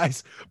you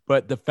guys.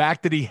 But the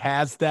fact that he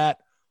has that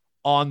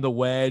on the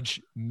wedge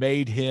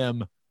made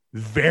him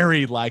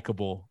very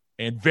likable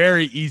and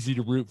very easy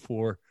to root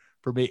for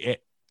me.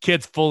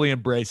 Kid's fully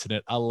embracing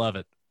it. I love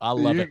it.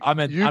 I'm now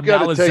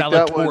a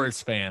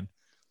Zalatoris fan.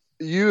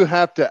 You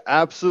have to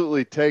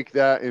absolutely take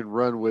that and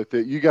run with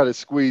it. You got to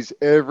squeeze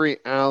every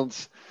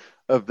ounce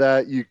of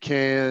that you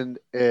can.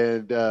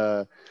 And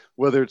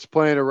whether it's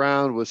playing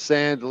around with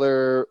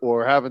Sandler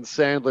or having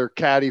Sandler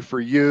caddy for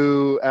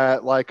you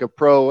at like a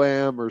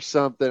Pro-Am or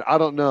something, I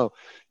don't know.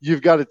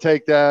 You've got to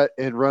take that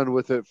and run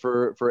with it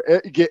for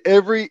get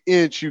every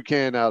inch you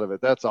can out of it.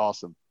 That's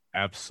awesome.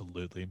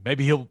 Absolutely.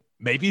 Maybe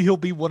he'll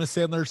be one of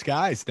Sandler's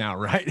guys now,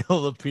 right?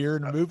 He'll appear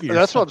in a movie.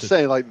 That's what I'm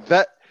saying. Like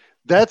that.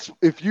 That's,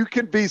 if you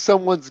can be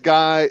someone's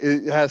guy,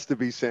 it has to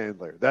be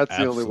Sandler. That's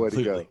Absolutely.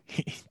 The only way to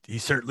go. He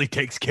certainly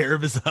takes care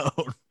of his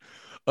own.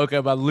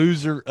 Okay, my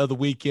loser of the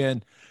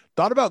weekend.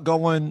 Thought about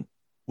going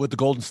with the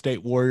Golden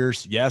State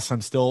Warriors. Yes,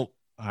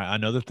 I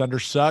know the Thunder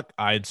suck.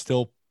 I'm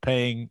still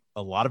paying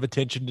a lot of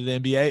attention to the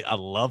NBA. I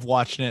love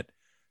watching it.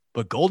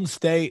 But Golden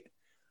State,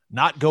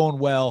 not going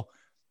well.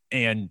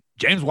 And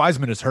James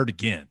Wiseman is hurt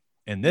again.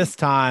 And this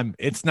time,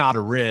 it's not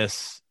a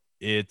wrist.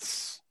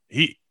 It's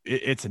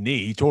a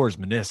knee. He tore his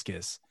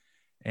meniscus,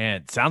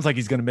 and it sounds like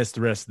he's going to miss the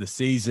rest of the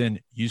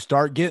season. You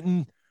start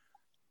getting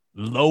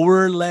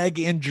lower leg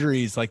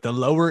injuries, like the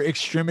lower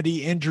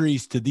extremity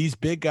injuries to these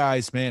big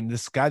guys, man.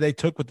 This guy they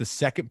took with the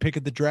second pick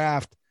of the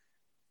draft,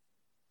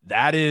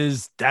 that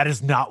is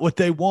not what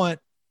they want.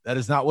 That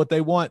is not what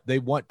they want. They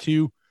want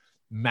to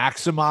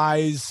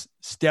maximize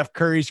Steph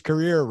Curry's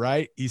career,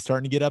 right? He's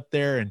starting to get up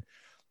there, and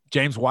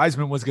James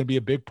Wiseman was going to be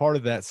a big part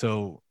of that.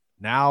 So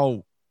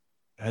now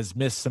has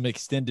missed some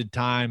extended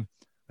time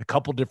a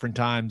couple different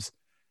times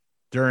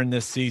during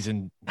this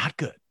season. Not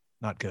good.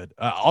 Not good.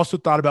 I also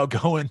thought about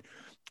going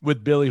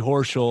with Billy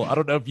Horschel. I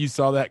don't know if you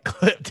saw that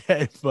clip,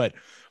 Ted, but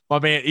my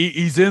man,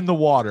 he's in the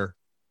water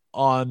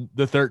on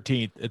the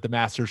 13th at the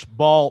Masters.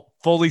 Ball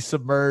fully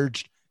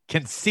submerged.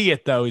 Can see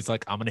it, though. He's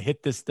like, I'm going to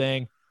hit this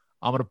thing.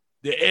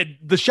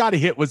 The shot he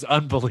hit was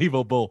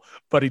unbelievable,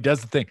 but he does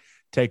the thing.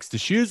 Takes the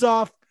shoes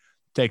off,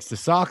 takes the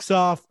socks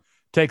off,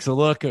 takes a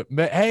look at,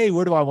 hey,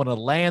 where do I want to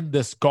land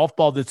this golf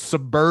ball that's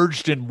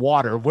submerged in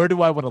water? Where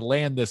do I want to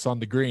land this on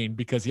the green?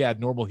 Because, yeah,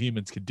 normal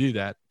humans could do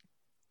that.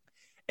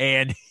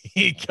 And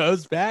he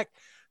goes back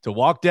to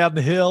walk down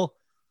the hill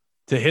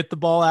to hit the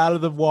ball out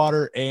of the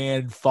water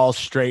and fall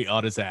straight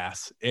on his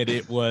ass. And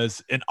it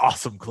was an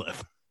awesome clip.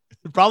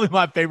 Probably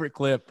my favorite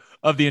clip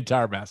of the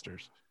entire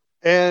Masters.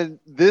 And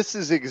this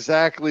is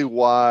exactly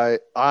why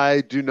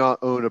I do not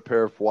own a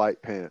pair of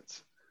white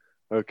pants.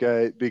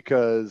 Okay.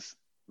 Because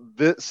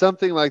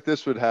something like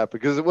this would happen.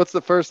 Because what's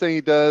the first thing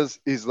he does?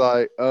 He's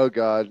like, oh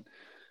God,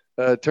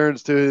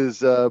 turns to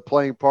his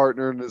playing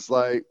partner and is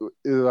like,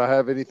 do I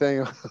have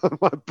anything on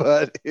my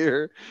butt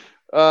here?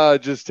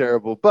 Just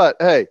terrible. But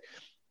hey,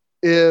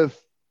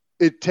 if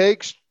it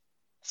takes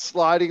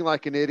sliding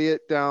like an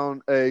idiot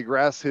down a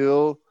grass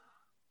hill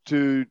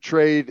to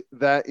trade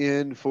that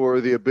in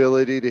for the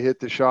ability to hit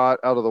the shot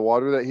out of the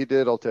water that he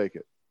did, I'll take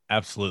it.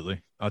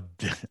 Absolutely.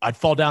 I'd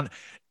fall down.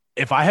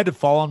 If I had to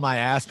fall on my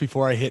ass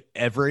before I hit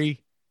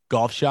every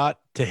golf shot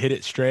to hit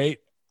it straight,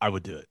 I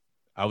would do it.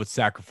 I would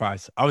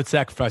sacrifice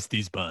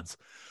these buns.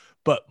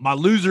 But my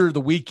loser of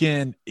the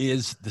weekend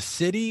is the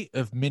city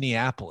of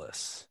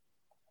Minneapolis.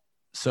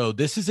 So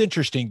this is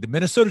interesting. The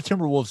Minnesota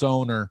Timberwolves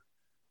owner,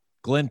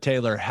 Glenn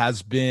Taylor,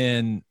 has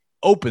been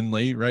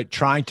openly, right,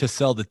 trying to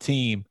sell the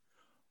team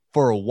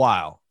for a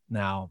while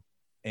now.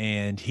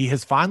 And he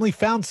has finally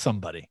found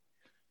somebody.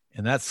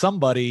 And that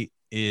somebody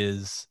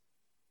is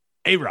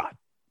A-Rod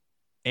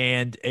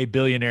and a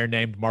billionaire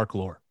named Mark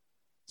Lore.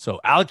 So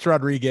Alex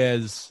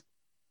Rodriguez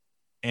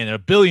and a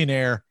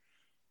billionaire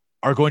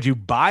are going to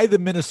buy the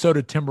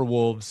Minnesota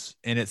Timberwolves.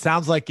 And it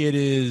sounds like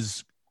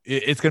it's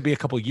going to be a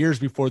couple of years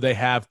before they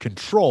have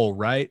control,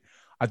 right?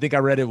 I think I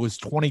read it was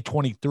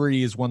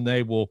 2023 is when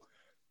they will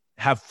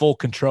have full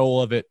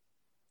control of it.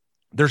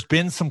 There's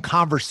been some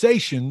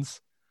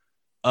conversations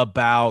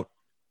about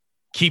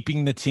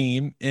keeping the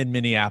team in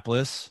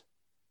Minneapolis,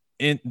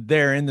 in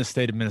the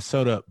state of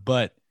Minnesota.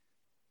 But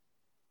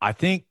I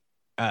think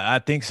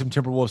some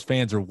Timberwolves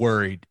fans are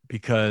worried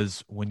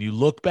because when you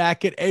look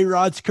back at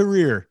A-Rod's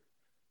career,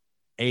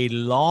 a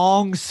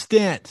long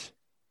stint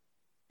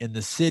in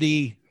the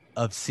city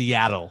of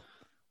Seattle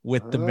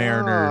with the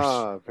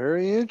Mariners.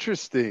 Very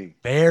interesting.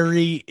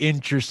 Very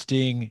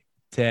interesting,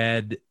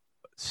 Ted.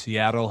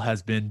 Seattle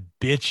has been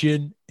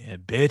bitching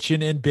and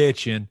bitching and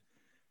bitching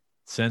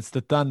since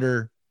the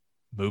Thunder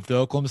moved to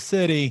Oklahoma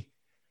City.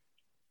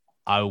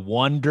 I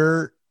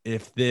wonder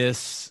if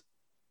this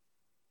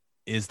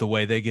is the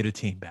way they get a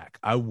team back.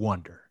 I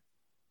wonder.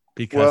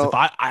 Because if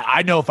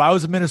I know if I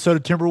was a Minnesota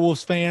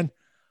Timberwolves fan,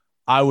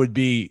 I would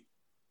be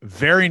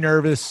very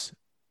nervous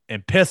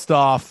and pissed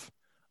off,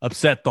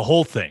 upset the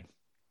whole thing.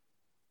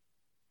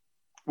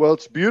 Well,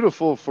 it's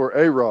beautiful for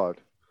A-Rod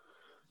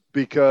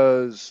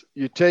because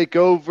you take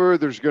over.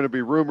 There's going to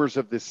be rumors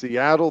of the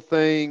Seattle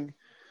thing.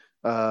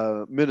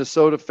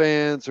 Minnesota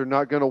fans are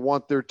not going to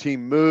want their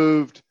team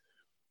moved.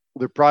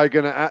 They're probably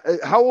going to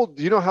 –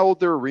 do you know how old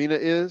their arena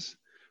is?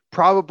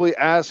 Probably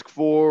ask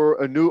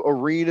for a new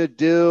arena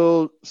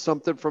deal,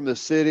 something from the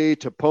city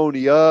to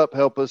pony up,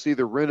 help us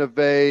either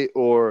renovate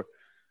or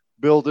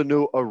build a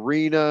new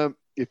arena.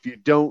 If you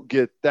don't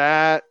get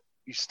that,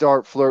 you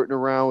start flirting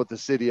around with the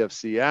city of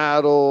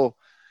Seattle.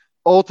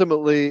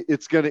 Ultimately,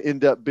 it's going to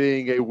end up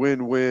being a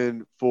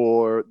win-win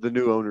for the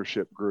new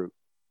ownership group.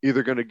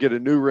 Either going to get a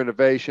new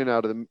renovation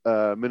out of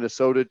the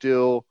Minnesota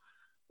deal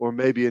or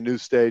maybe a new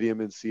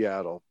stadium in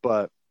Seattle.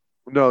 But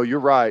no, you're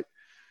right.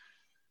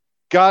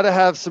 Got to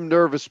have some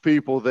nervous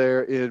people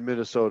there in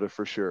Minnesota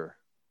for sure.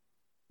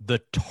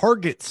 The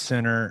Target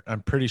Center,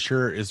 I'm pretty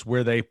sure, is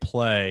where they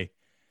play.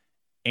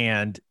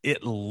 And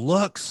it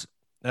looks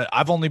 –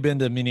 I've only been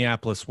to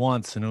Minneapolis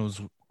once, and it was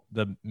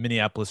the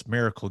Minneapolis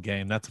Miracle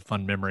game. That's a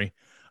fun memory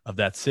of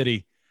that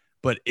city.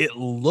 But it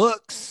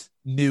looks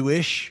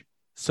newish.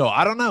 So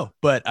I don't know.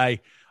 But I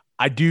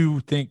do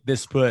think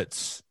this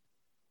puts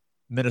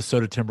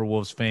Minnesota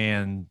Timberwolves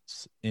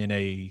fans in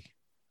a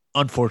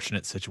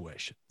unfortunate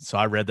situation. So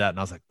I read that and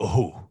I was like,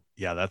 oh,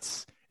 yeah,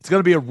 it's going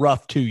to be a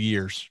rough 2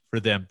 years for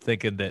them,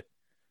 thinking that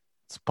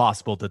it's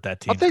possible that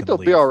team. I think they'll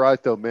be all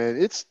right, though,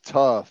 man. It's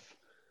tough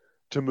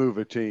to move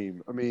a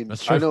team. I mean,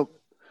 I know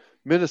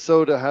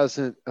Minnesota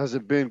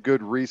hasn't been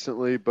good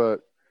recently,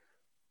 but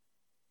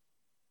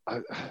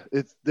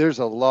there's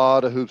a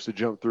lot of hoops to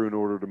jump through in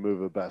order to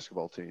move a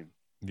basketball team.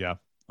 Yeah,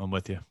 I'm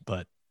with you.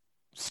 But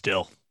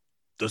still,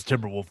 those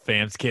Timberwolf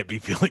fans can't be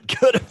feeling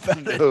good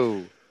about it.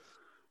 No.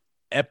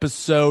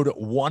 Episode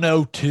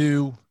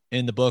 102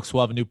 in the books.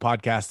 We'll have a new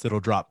podcast that'll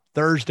drop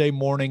Thursday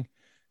morning.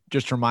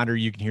 Just a reminder,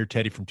 you can hear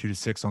Teddy from 2 to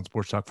 6 on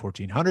Sports Talk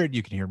 1400.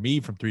 You can hear me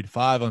from 3 to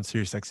 5 on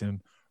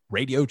SiriusXM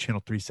Radio,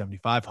 channel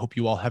 375. Hope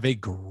you all have a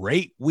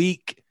great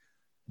week.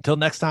 Until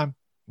next time,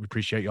 we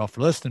appreciate you all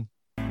for listening.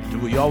 Do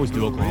what you always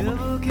do,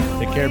 Oklahoma.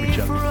 Take care of each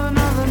other.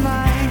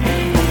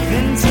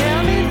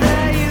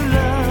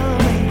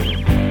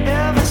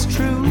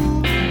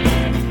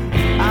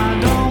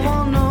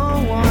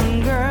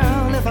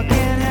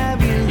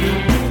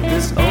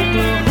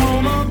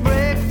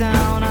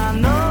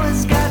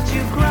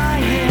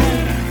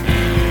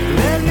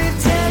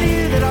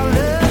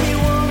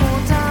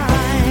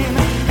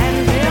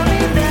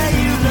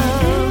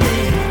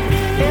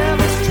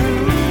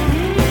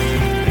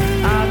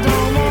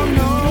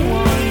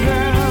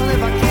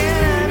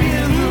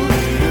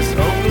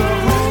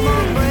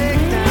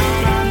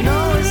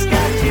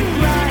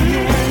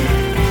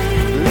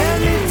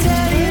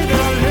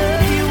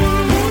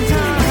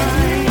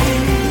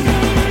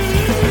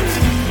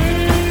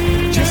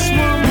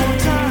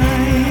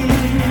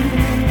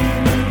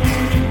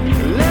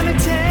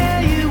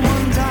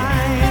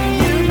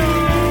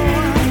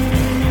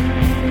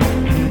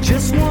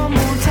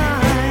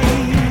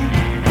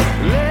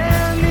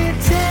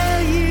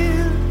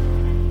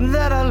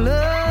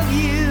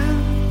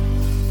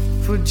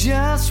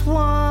 Just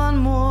one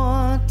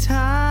more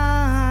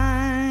time.